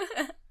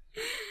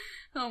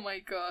 Oh my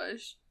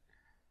gosh.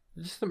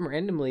 Just some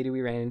random lady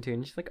we ran into,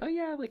 and she's like, oh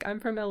yeah, like I'm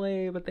from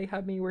LA, but they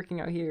have me working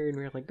out here, and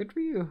we were like, good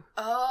for you.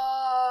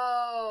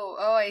 Oh,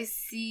 I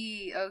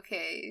see.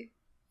 Okay.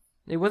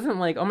 It wasn't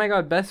like, oh my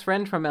god, best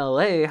friend from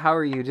LA, how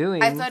are you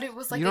doing? I thought it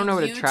was like you don't know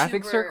what a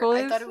traffic circle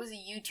is? I thought it was a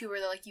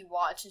YouTuber that like you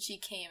watch, and she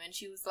came, and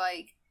she was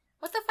like,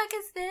 what the fuck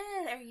is this?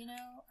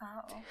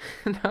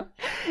 Or, No,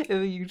 if a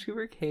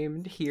YouTuber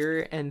came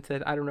here and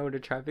said, I don't know what a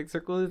traffic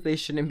circle is, they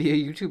shouldn't be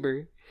a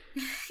YouTuber.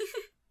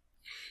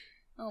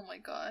 Oh my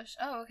gosh.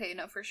 Oh, okay,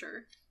 no, for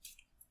sure.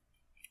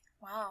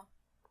 Wow.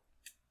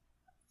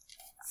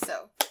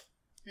 So,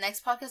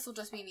 next podcast will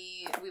just be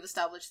me. We've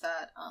established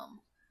that,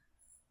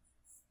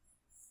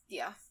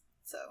 yeah,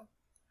 so.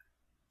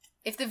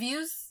 If the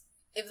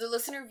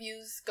listener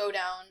views go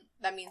down,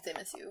 that means they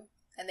miss you,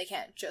 and they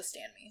can't just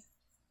stand me.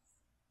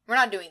 We're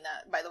not doing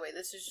that, by the way.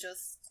 This is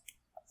just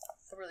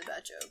a really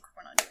bad joke.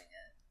 We're not doing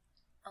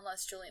it.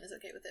 Unless Julian is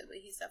okay with it, but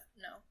he's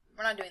definitely... No.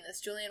 We're not doing this.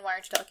 Julian, why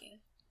aren't you talking?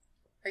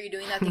 Are you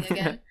doing that thing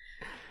again?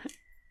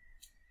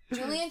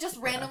 Julian just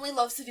randomly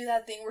loves to do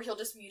that thing where he'll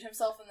just mute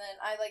himself, and then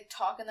I, like,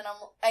 talk, and then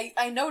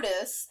I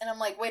notice, and I'm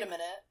like, wait a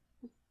minute.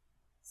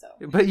 So.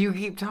 But you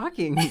keep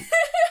talking.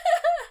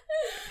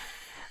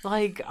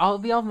 Like, I'll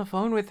be on the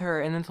phone with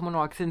her, and then someone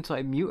walks in, so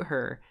I mute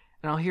her,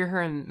 and I'll hear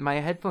her in my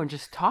headphone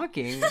just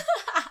talking.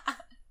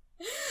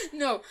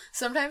 No,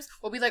 sometimes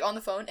we'll be, like, on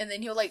the phone, and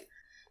then he'll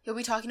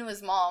be talking to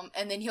his mom,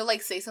 and then he'll,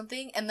 like, say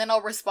something, and then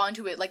I'll respond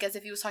to it, like, as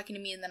if he was talking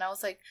to me, and then I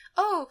was like,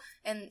 oh,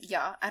 and,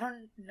 yeah, I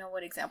don't know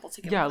what example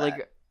to give. Yeah,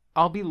 like,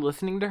 I'll be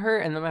listening to her,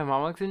 and then my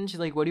mom walks in, and she's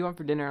like, what do you want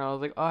for dinner? And I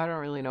was like, oh, I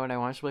don't really know what I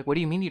want. She's like, what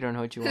do you mean you don't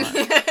know what you want?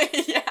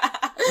 Yeah.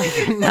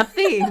 Like,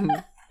 nothing.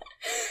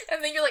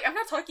 And then you're like, I'm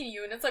not talking to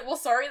you, and it's like, well,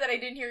 sorry that I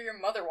didn't hear your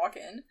mother walk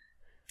in.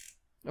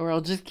 Or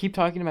I'll just keep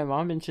talking to my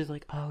mom, and she's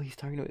like, oh, he's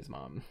talking to his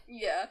mom.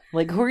 Yeah.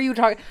 Like, who are you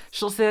talking...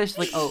 She'll say that, she's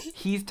like, oh,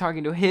 he's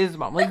talking to his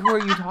mom. Like, who are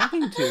you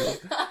talking to?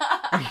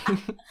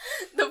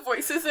 The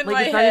voices in like,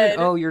 my it's head. Not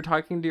even, oh, you're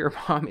talking to your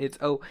mom. It's,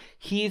 oh,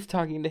 he's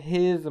talking to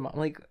his mom.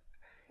 Like,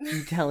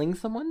 you telling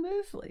someone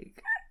this?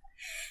 Like...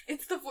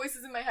 It's the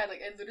voices in my head. Like,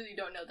 I literally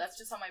don't know. That's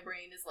just how my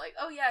brain is like,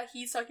 oh, yeah,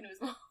 he's talking to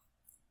his mom.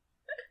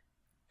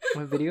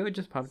 My video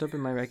just popped up in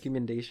my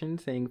recommendation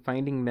saying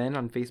finding men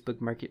on Facebook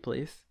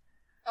Marketplace.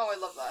 Oh, I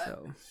love that.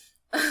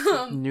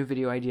 So, new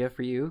video idea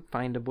for you.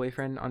 Find a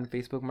boyfriend on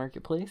Facebook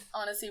Marketplace.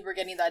 Honestly, we're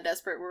getting that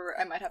desperate where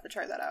I might have to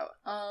try that out.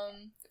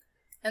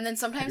 And then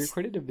sometimes... I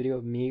recorded a video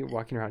of me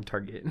walking around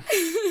Target.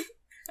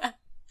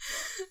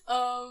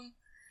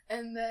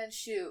 And then,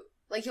 shoot.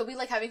 Like, he'll be,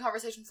 like, having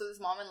conversations with his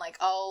mom, and, like,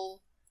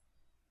 I'll,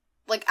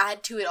 like,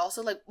 add to it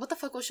also. Like, what the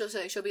fuck will she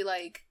say? She'll be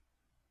like,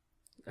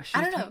 She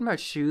was talking about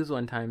shoes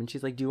one time, and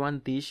she's like, do you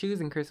want these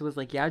shoes? And Karissa was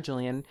like, yeah,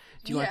 Julian,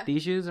 do you want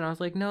these shoes? And I was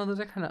like, no, those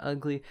are kind of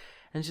ugly.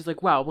 And she's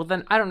like, wow, well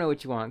then I don't know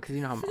what you want, because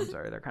you know how moms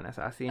are. They're kind of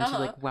sassy. And she's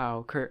like,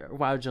 wow,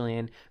 wow,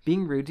 Julian,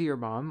 being rude to your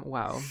mom,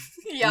 wow.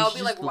 Yeah, I'll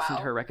be like, wow. Listen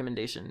to her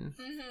recommendation.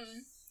 Mm-hmm.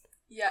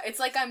 Yeah, it's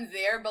like I'm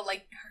there, but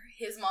like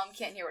his mom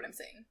can't hear what I'm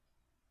saying.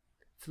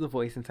 It's the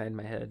voice inside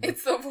my head.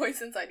 It's the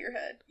voice inside your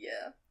head,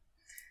 yeah.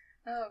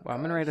 Oh, well,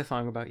 I'm going to write a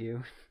song about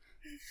you.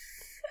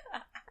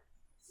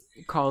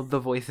 Called The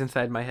Voice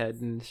Inside My Head,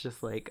 and it's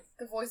just like...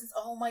 The voice is,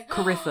 oh my god.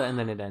 Carissa, and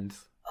then it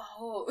ends.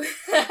 Oh.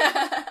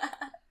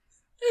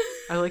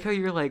 I like how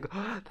you're like,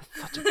 oh, that's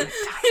such a good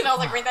title. And I was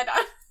like, write that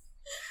down.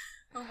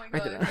 Oh my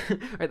god.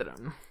 Write that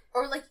down.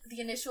 Or like the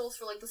initials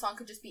for like the song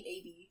could just be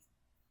AB.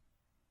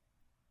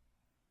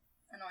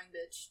 Annoying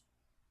bitch.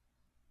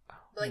 Oh,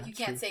 but like you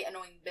can't say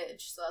annoying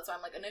bitch, so that's why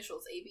I'm like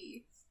initials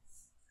AB.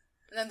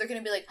 And then they're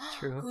gonna be like,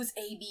 oh, who's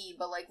AB?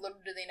 But like little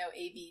do they know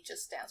AB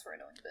just stands for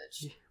annoying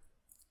bitch. Yeah.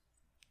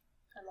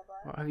 I love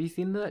that. Well, have you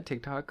seen that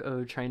TikTok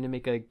of trying to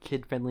make a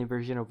kid-friendly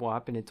version of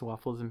WAP and it's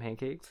waffles and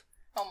pancakes?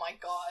 Oh my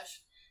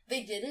gosh.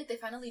 They did it? They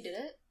finally did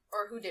it?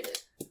 Or who did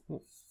it?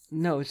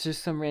 No, it's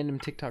just some random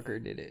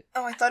TikToker did it.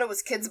 Oh, I thought it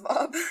was Kids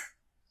Bob.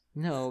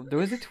 No, there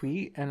was a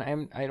tweet, and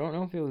I don't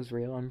know if it was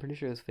real. I'm pretty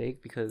sure it was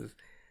fake because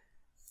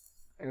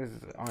it was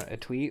on a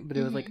tweet, but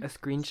it was like a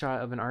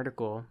screenshot of an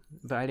article,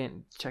 but I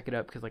didn't check it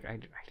up because like I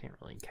didn't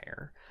really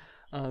care.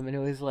 And it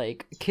was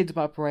like, Kids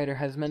Bop writer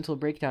has mental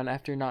breakdown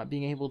after not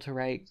being able to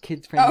write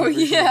kids-friendly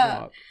version of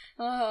Bop.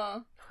 Uh-huh.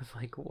 I was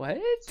like, what?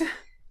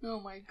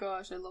 Oh my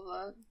gosh, I love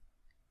that.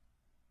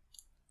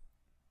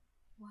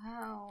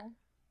 Wow.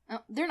 Oh,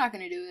 they're not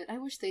gonna do it. I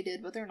wish they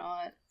did, but they're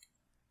not.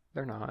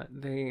 They're not.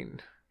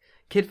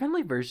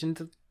 Kid-friendly versions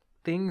of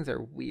things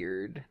are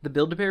weird. The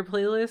Build-A-Bear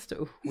playlist?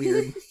 Oh,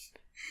 weird.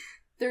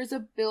 There's a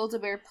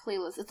Build-A-Bear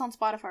playlist. It's on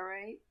Spotify,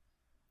 right?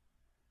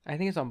 I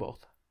think it's on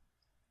both.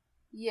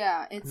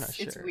 Yeah,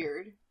 it's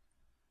weird.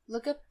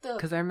 Look up the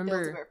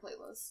Build-A-Bear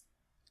playlist.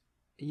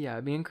 Yeah,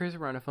 me and Chris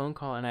were on a phone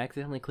call and I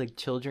accidentally clicked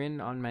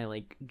children on my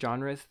like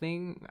genres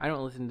thing. I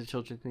don't listen to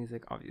children's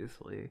music,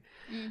 obviously.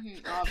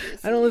 Obviously.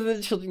 I don't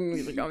listen to children's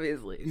music,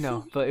 obviously.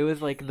 No, but it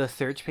was like the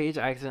search page.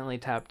 I accidentally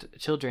tapped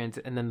children's,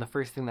 and then the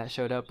first thing that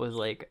showed up was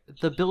like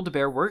the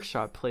Build-A-Bear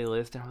Workshop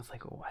playlist, and I was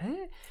like,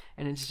 what?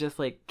 And it's just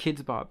like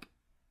Kids Bop,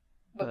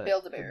 but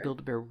Build-A-Bear.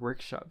 Build-A-Bear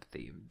Workshop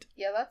themed.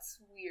 Yeah, that's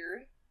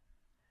weird.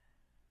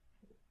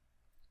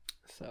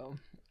 So,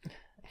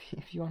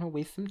 if you want to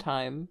waste some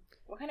time,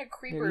 what kind of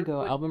creeper? There you go,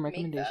 would album make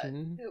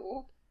recommendation. That?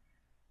 Ew.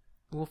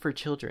 Well, for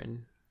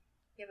children.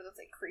 Yeah, but that's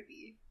like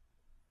creepy.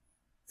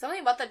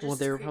 Something about that just. Well,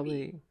 they were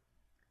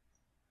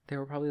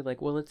probably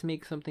like, well, let's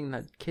make something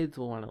that kids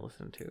will want to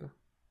listen to.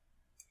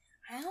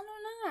 I don't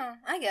know.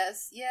 I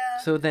guess, yeah.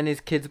 So then is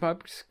Kids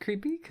Bop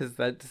creepy? Because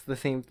that's the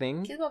same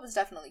thing. Kids Bop is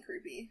definitely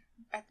creepy.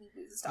 I think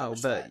we've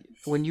established that. Oh,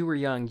 but when you were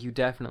young, you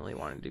definitely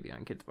wanted to be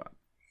on Kids Bop.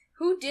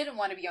 Who didn't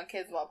want to be on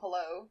Kids Bop?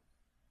 Hello.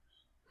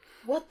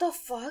 What the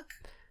fuck?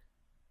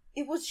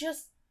 It was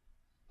just...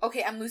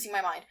 Okay, I'm losing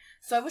my mind.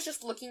 So I was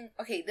just looking...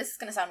 Okay, this is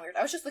gonna sound weird.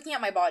 I was just looking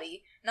at my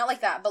body. Not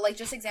like that, but like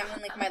just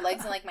examining like my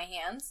legs and like my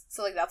hands.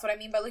 So like that's what I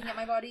mean by looking at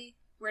my body.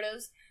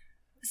 Weirdos.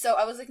 So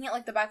I was looking at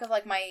like the back of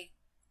like my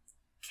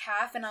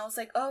calf, and I was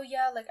like, oh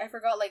yeah, like I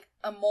forgot like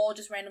a mole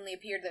just randomly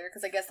appeared there,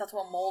 because I guess that's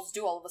what moles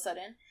do all of a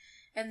sudden.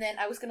 And then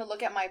I was gonna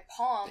look at my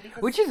palm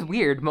because... Which is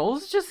weird.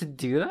 Moles just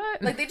do that?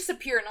 Like they just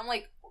appear, and I'm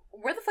like,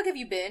 where the fuck have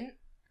you been?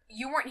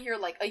 You weren't here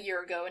like a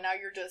year ago, and now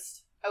you're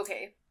just...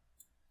 Okay.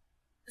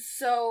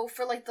 So,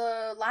 for, like,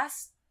 the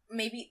last,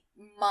 maybe,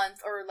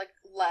 month or, like,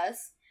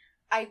 less,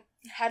 I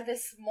had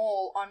this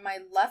mole on my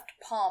left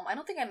palm. I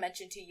don't think I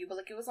mentioned to you, but,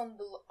 like, it was on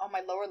my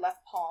lower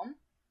left palm.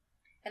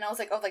 And I was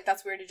like, oh, like,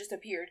 that's weird. It just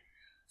appeared.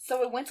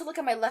 So, I went to look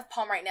at my left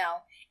palm right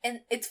now,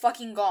 and it's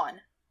fucking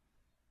gone.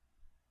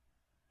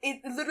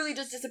 It literally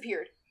just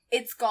disappeared.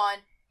 It's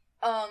gone.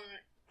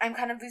 I'm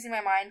kind of losing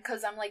my mind,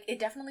 because I'm like, it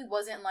definitely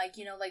wasn't like,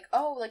 you know, like,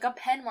 oh, like a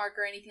pen mark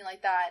or anything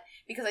like that,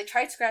 because I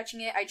tried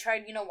scratching it, I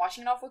tried, you know,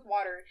 washing it off with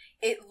water,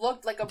 it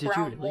looked like a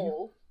brown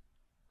mole,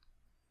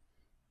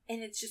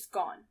 and it's just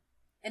gone,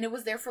 and it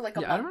was there for like a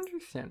month. I don't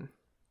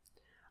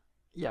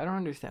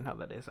understand how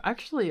that is.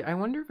 Actually, I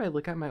wonder if I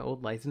look at my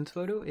old license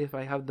photo, if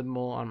I have the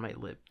mole on my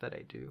lip that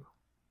I do.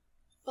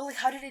 But like,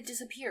 how did it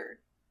disappear?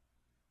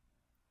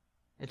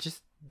 It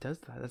just does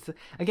that.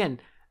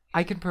 Again,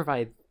 I can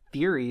provide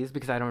theories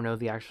because I don't know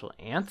the actual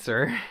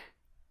answer.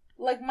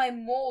 Like, my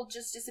mole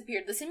just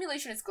disappeared. The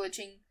simulation is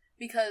glitching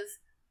because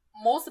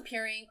moles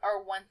appearing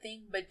are one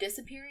thing, but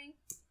disappearing,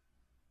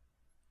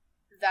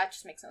 that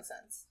just makes no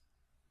sense.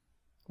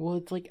 Well,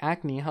 it's like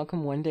acne. How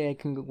come one day I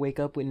can wake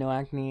up with no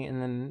acne and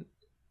then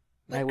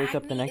I wake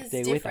up the next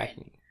day with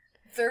acne?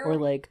 Or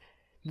like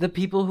the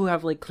people who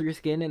have like clear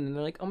skin and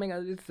they're like, oh my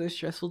god, it's so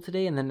stressful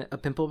today, and then a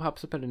pimple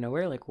pops up out of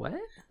nowhere. Like, what?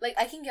 Like,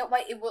 I can get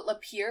why it will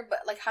appear, but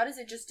like, how does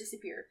it just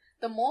disappear?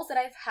 The moles that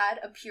I've had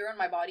appear on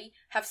my body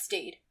have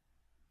stayed.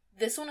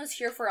 This one was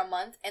here for a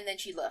month, and then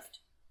she left.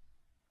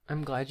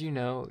 I'm glad you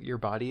know your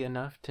body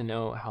enough to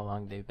know how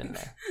long they've been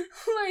there.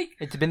 Like...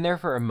 It's been there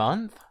for a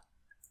month?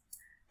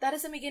 That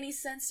doesn't make any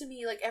sense to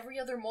me. Like, every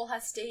other mole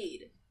has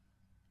stayed.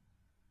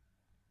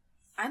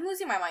 I'm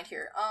losing my mind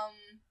here.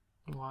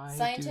 Why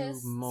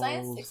Scientists... do moles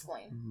Science,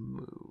 explain.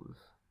 move?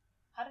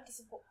 How did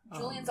this...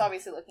 Julian's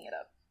obviously looking it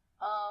up.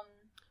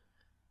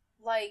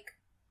 Like,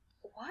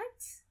 what?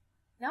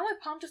 Now my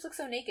palm just looks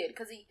so naked,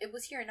 because it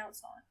was here and now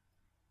it's not.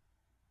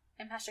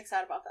 I'm hashtag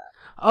sad about that.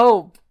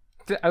 Oh!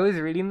 I was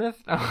reading this,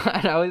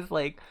 and I was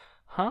like,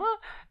 huh?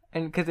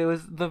 And because it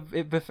was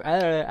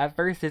at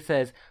first it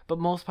says, but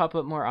moles pop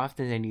up more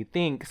often than you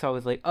think. So I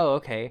was like, oh,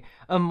 okay.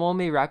 A mole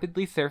may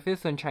rapidly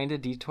surface when trying to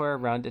detour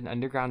around an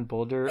underground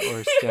boulder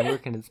or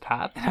stonework in its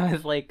path. And I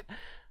was like,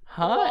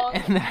 huh? Long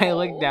and then I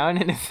looked mole. down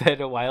and it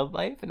said a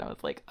wildlife, and I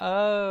was like,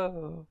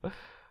 oh.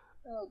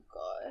 Oh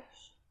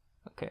gosh.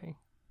 Okay.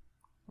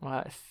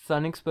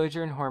 Sun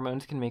exposure and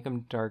hormones can make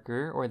them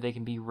darker, or they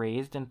can be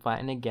raised and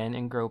flatten again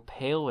and grow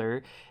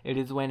paler. It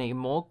is when a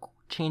mole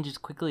changes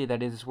quickly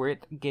that it is worth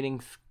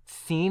getting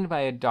seen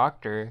by a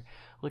doctor.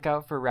 Look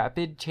out for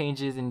rapid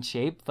changes in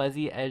shape,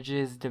 fuzzy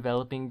edges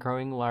developing,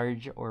 growing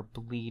large, or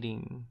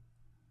bleeding.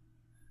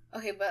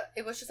 Okay, but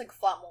it was just like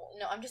flat mole.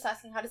 No, I'm just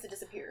asking, how does it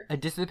disappear? A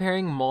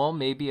disappearing mole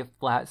may be a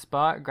flat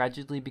spot,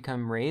 gradually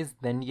become raised,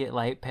 then get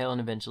light, pale,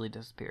 and eventually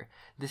disappear.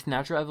 This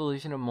natural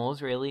evolution of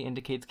moles rarely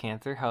indicates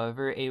cancer.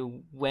 However,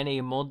 when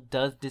a mole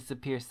does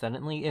disappear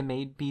suddenly, it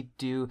may be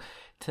due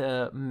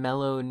to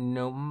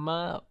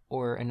melanoma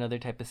or another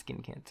type of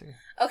skin cancer.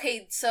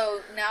 Okay,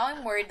 so now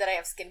I'm worried that I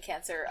have skin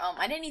cancer.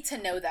 I didn't need to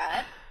know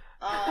that.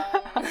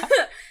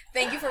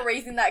 Thank you for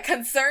raising that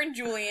concern,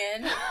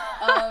 Julian.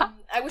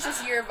 I was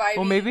just here vibing.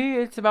 Well, maybe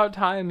it's about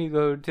time you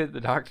go to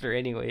the doctor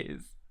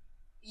anyways.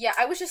 Yeah,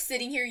 I was just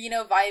sitting here,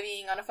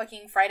 vibing on a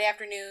fucking Friday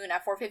afternoon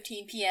at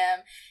 4:15 p.m.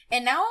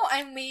 And now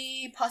I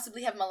may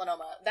possibly have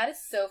melanoma. That is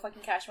so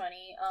fucking cash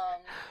money.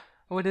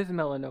 What is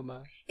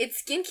melanoma? It's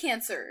skin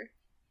cancer.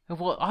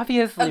 Well,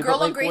 obviously. A girl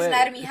on Grey's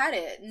Anatomy had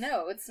it.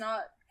 No, it's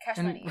not cash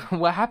money.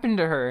 What happened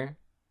to her?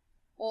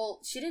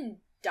 Well, she didn't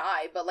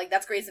die, but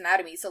that's Grey's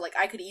Anatomy, so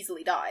I could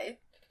easily die.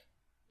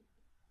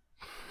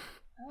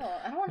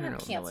 Oh, I don't want to have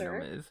cancer.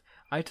 Melanoma is.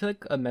 I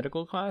took a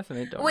medical class and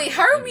I don't. Wait,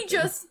 how are we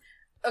just?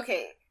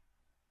 Okay,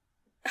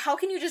 how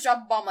can you just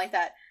drop a bomb like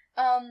that?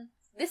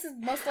 This is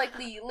most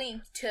likely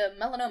linked to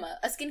melanoma,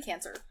 a skin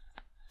cancer,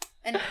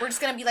 and we're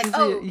just gonna be like,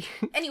 oh,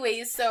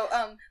 anyways. So,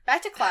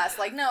 back to class.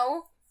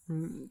 No.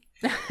 You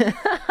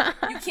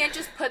can't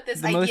just put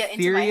this idea into my head. The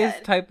most serious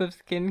type of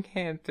skin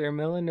cancer,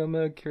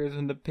 melanoma, occurs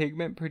when the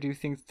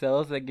pigment-producing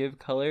cells that give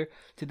color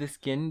to the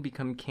skin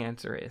become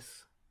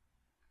cancerous.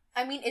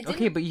 I mean, it didn't...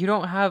 Okay, but you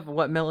don't have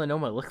what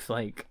melanoma looks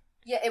like.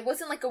 Yeah, it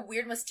wasn't a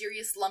weird,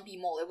 mysterious, lumpy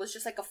mole. It was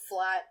just a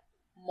flat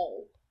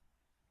mole.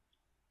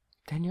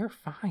 Then you're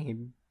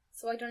fine.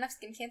 So I don't have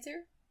skin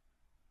cancer?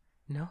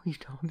 No, you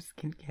don't have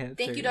skin cancer.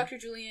 Thank you, Dr.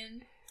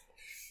 Julian.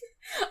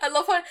 I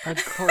love how...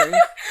 Of course.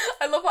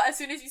 I love how as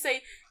soon as you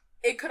say...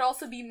 It could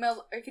also be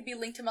it could be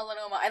linked to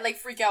melanoma. I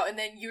freak out, and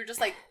then you're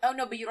just like, oh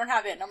no, but you don't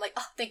have it. And I'm like,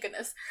 oh, thank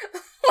goodness.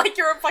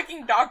 You're a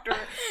fucking doctor,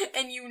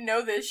 and you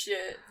know this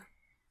shit.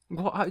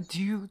 Well,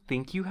 do you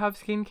think you have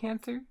skin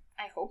cancer?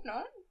 I hope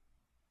not.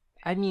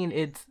 I mean,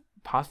 it's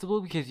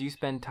possible because you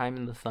spend time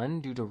in the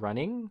sun due to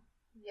running.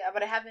 Yeah,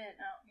 but I haven't.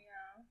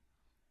 Yeah.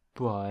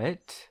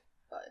 But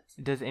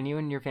does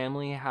anyone in your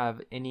family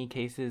have any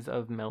cases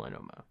of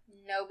melanoma?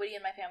 Nobody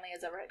in my family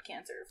has ever had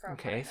cancer.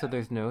 Okay, so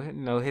there's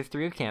no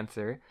history of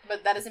cancer.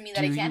 But that doesn't mean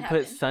that it can't happen.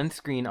 Do you put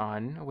sunscreen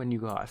on when you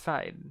go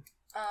outside?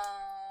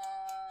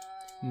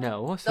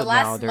 No, so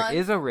now there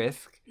is a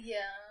risk. Yeah.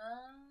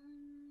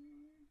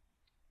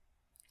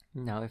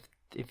 Now,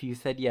 if you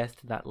said yes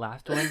to that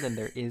last one, then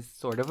there is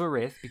sort of a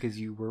risk because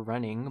you were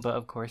running. But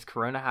of course,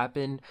 Corona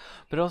happened.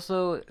 But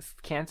also,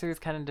 cancers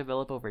kind of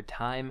develop over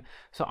time.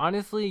 So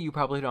honestly, you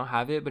probably don't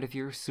have it. But if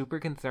you're super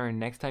concerned,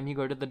 next time you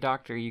go to the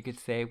doctor, you could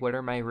say, what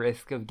are my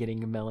risks of getting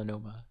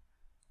melanoma?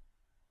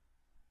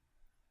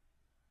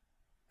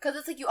 Because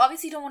it's you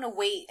obviously don't want to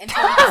wait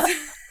until...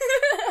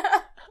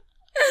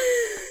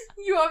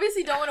 You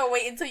obviously don't want to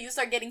wait until you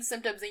start getting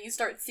symptoms and you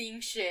start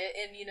seeing shit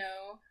and,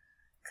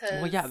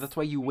 Well, yeah, that's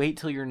why you wait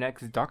till your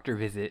next doctor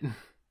visit.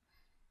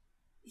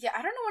 Yeah,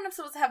 I don't know when I'm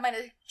supposed to have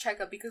my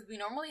checkup because we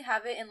normally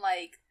have it in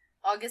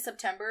August,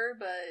 September,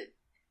 but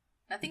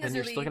nothing is really... Then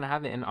you're still gonna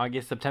have it in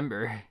August,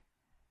 September.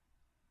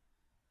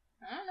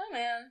 I don't know,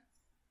 man.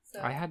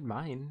 So I had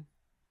mine.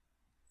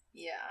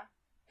 Yeah.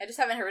 I just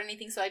haven't heard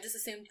anything, so I just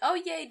assumed, oh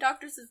yay,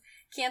 doctors is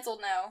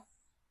canceled now.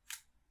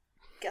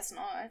 Guess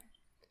not.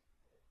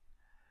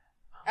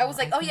 I was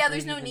like, oh yeah,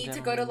 there's no need to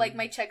go to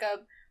my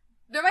checkup.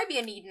 There might be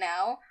a need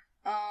now.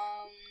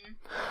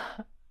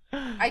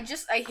 I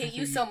hate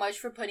you so much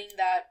for putting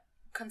that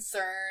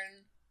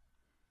concerning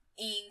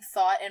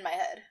thought in my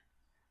head.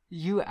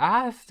 You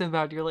asked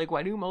about, you're like,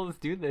 why do moles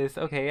do this?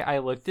 Okay, I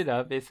looked it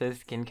up. It says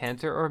skin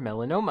cancer or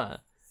melanoma.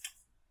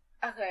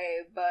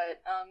 Okay,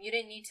 but you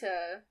didn't need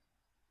to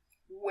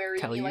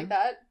worry me like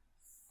that.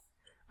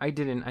 I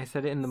didn't. I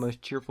said it in the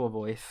most cheerful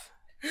voice.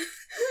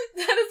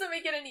 That doesn't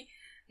make it any...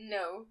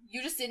 No,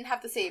 you just didn't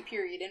have to say a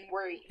period and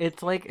worry.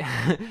 It's like,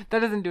 that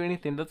doesn't do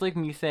anything. That's like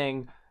me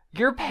saying,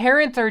 your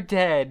parents are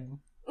dead.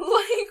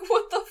 Like,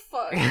 what the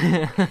fuck?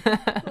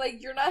 Like,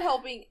 you're not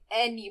helping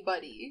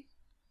anybody.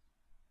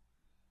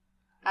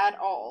 At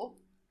all.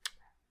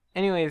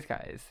 Anyways,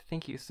 guys,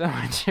 thank you so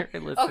much for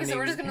listening. Okay, so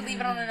we're just gonna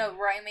leave it on a note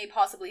where I may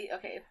possibly...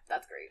 Okay,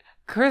 that's great.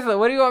 Karissa,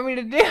 what do you want me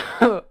to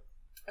do?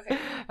 Okay.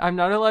 I'm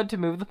not allowed to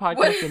move the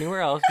podcast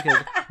anywhere else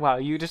because, wow,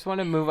 you just want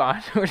to move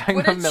on. We're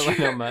talking about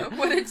melanoma.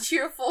 What a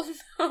cheerful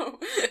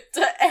note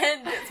to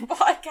end this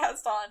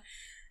podcast on.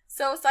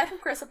 So, aside from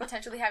Karissa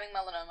potentially having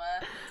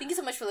melanoma, thank you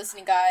so much for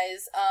listening,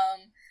 guys.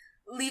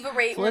 Leave a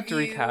rate, so let's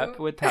review. recap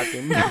what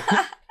happened.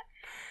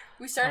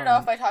 We started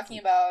off by talking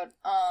about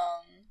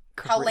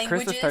how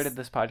languages... Karissa started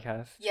this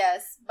podcast.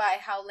 Yes, by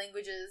how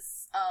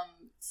languages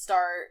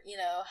start, you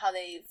know, how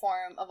they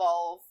form,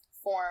 evolve,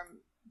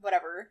 form,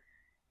 whatever.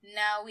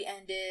 Now we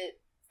ended...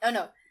 Oh,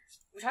 no.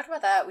 We talked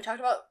about that. We talked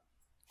about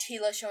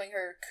Tila showing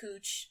her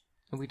cooch.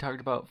 We talked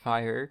about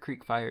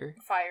creek fire.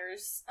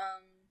 Fires.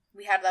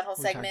 We had that whole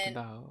segment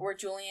where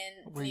Julian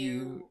where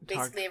knew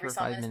basically every for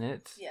song. 5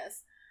 minutes.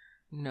 Yes.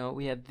 No,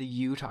 we had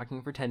you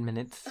talking for 10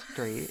 minutes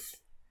straight.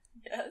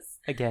 Yes.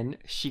 Again,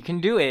 she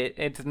can do it.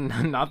 It's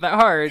not that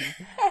hard.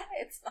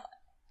 It's not.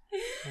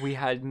 We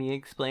had me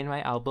explain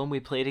my album.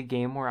 We played a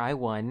game where I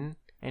won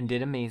and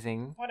did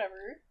amazing. Whatever.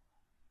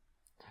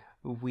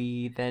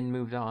 We then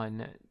moved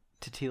on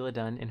to Tila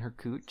Dunn and her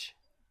cooch.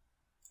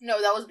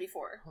 No, that was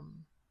before.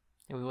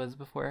 It was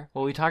before?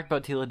 Well, we talked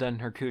about Tila Dunn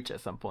and her cooch at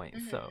some point,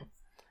 so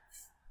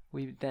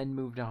we then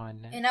moved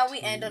on. And now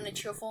we end on a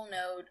cheerful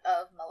note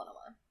of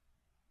melanoma.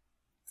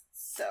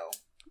 So.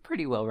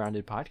 Pretty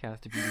well-rounded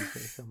podcast, if you do say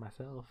so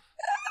myself.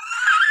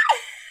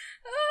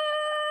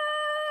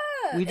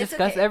 We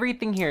discuss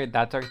everything here.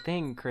 That's our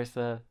thing,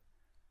 Karissa.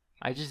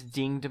 I just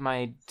dinged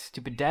my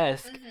stupid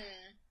desk.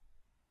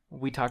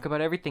 We talk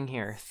about everything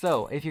here.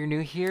 So, if you're new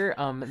here,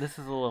 this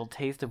is a little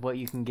taste of what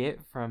you can get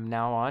from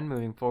now on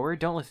moving forward.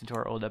 Don't listen to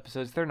our old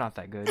episodes. They're not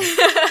that good.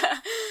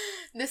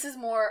 This is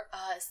more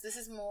us. This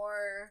is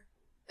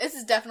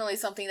definitely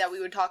something that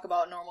we would talk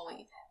about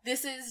normally.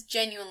 This is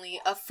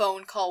genuinely a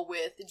phone call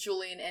with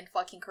Julian and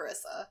fucking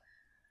Karissa.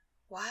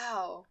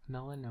 Wow.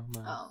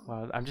 Melanoma.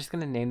 Wow. I'm just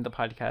going to name the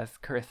podcast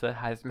Karissa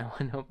Has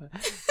Melanoma.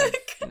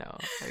 No.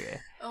 Okay.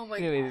 Oh my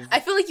god. I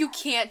feel like you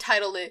can't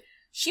title it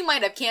She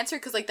Might Have Cancer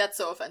because, like, that's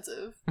so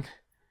offensive.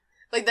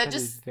 Like, that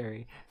just... is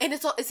very... And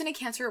isn't it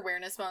Cancer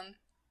Awareness Month?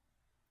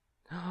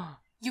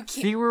 You can't...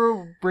 See,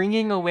 we're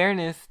bringing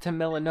awareness to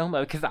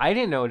melanoma because I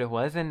didn't know what it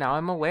was and now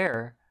I'm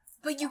aware.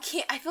 But you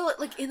can't... I feel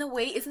like in a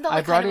way, isn't that, like,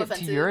 I brought kind of it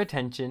offensive? to your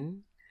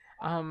attention.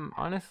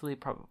 Honestly,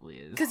 probably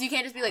is. Because you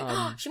can't just be like,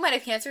 oh, she might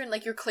have cancer, and,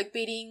 like, you're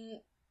clickbaiting,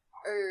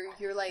 or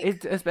you're like...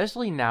 It's,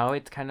 especially now,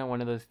 it's kind of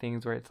one of those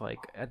things where it's like,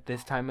 at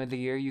this time of the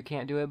year, you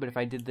can't do it, but if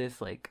I did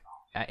this, like,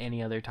 at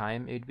any other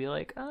time, it'd be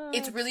like,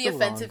 it's really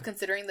offensive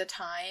considering the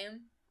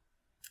time,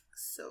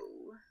 so...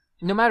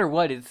 No matter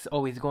what, it's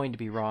always going to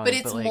be wrong. But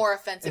it's more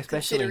offensive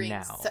considering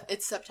now.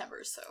 It's September,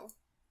 so...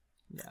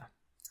 Yeah.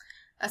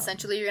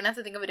 Essentially, you're going to have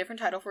to think of a different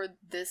title for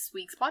this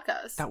week's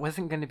podcast. That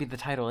wasn't going to be the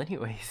title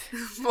anyways.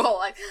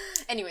 Well,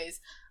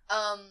 anyways.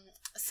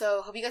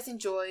 So, hope you guys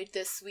enjoyed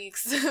this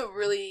week's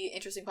really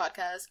interesting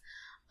podcast.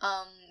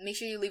 Make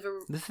sure you leave a...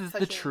 This is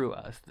the true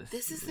us.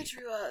 This is the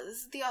true us.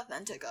 This is the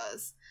authentic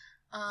us.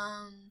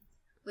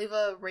 Leave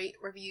a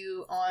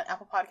review on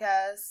Apple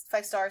Podcasts.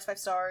 5 stars, 5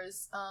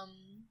 stars.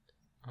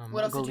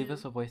 What else? Go leave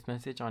us a voice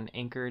message on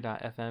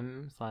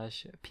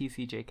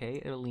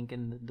anchor.fm/PCJK. It'll link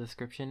in the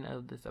description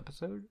of this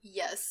episode.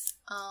 Yes.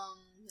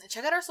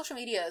 Check out our social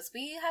medias.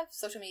 We have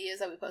social medias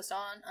that we post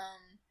on.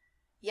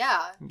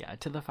 Yeah. Yeah,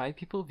 to the 5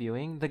 people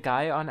viewing, the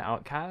guy on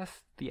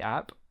Outcast, the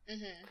app.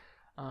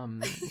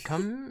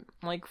 Come,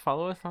 like,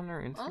 follow us on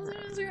our Instagram. On our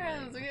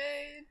Instagrams,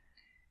 okay.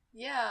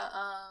 Yeah,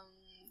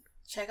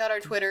 check out our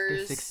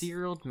Twitters. The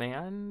 60-year-old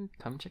man,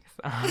 come check us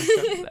out.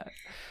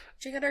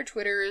 Check out our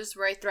Twitters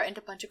where I threatened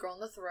to punch a girl in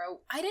the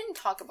throat. I didn't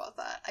talk about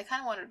that. I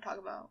kind of wanted to talk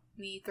about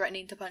me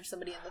threatening to punch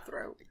somebody in the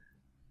throat.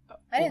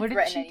 I didn't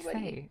threaten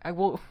anybody.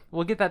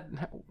 We'll get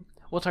that.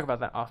 We'll talk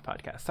about that off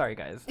podcast. Sorry,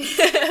 guys.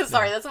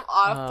 Sorry, that's some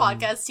off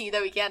podcast tea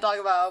that we can't talk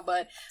about.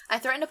 But I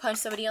threatened to punch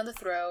somebody on the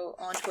throat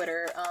on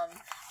Twitter.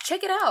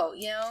 Check it out.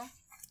 You know.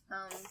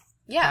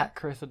 Yeah. At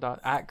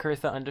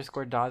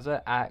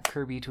Karissa_Daza at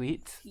Kirby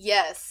Tweets.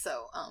 Yes.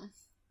 So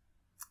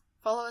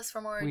follow us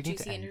for more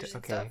juicy and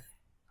interesting stuff.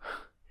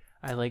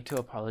 I like to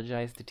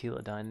apologize to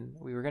Tila Dunn.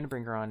 We were going to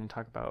bring her on and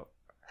talk about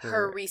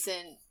her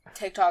recent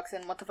TikToks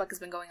and what the fuck has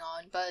been going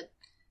on, but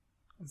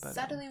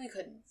sadly we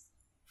couldn't.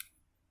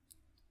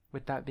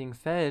 With that being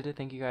said,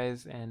 thank you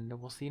guys, and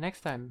we'll see you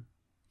next time.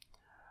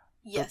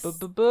 Yes.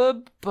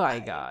 Bye,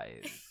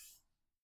 guys.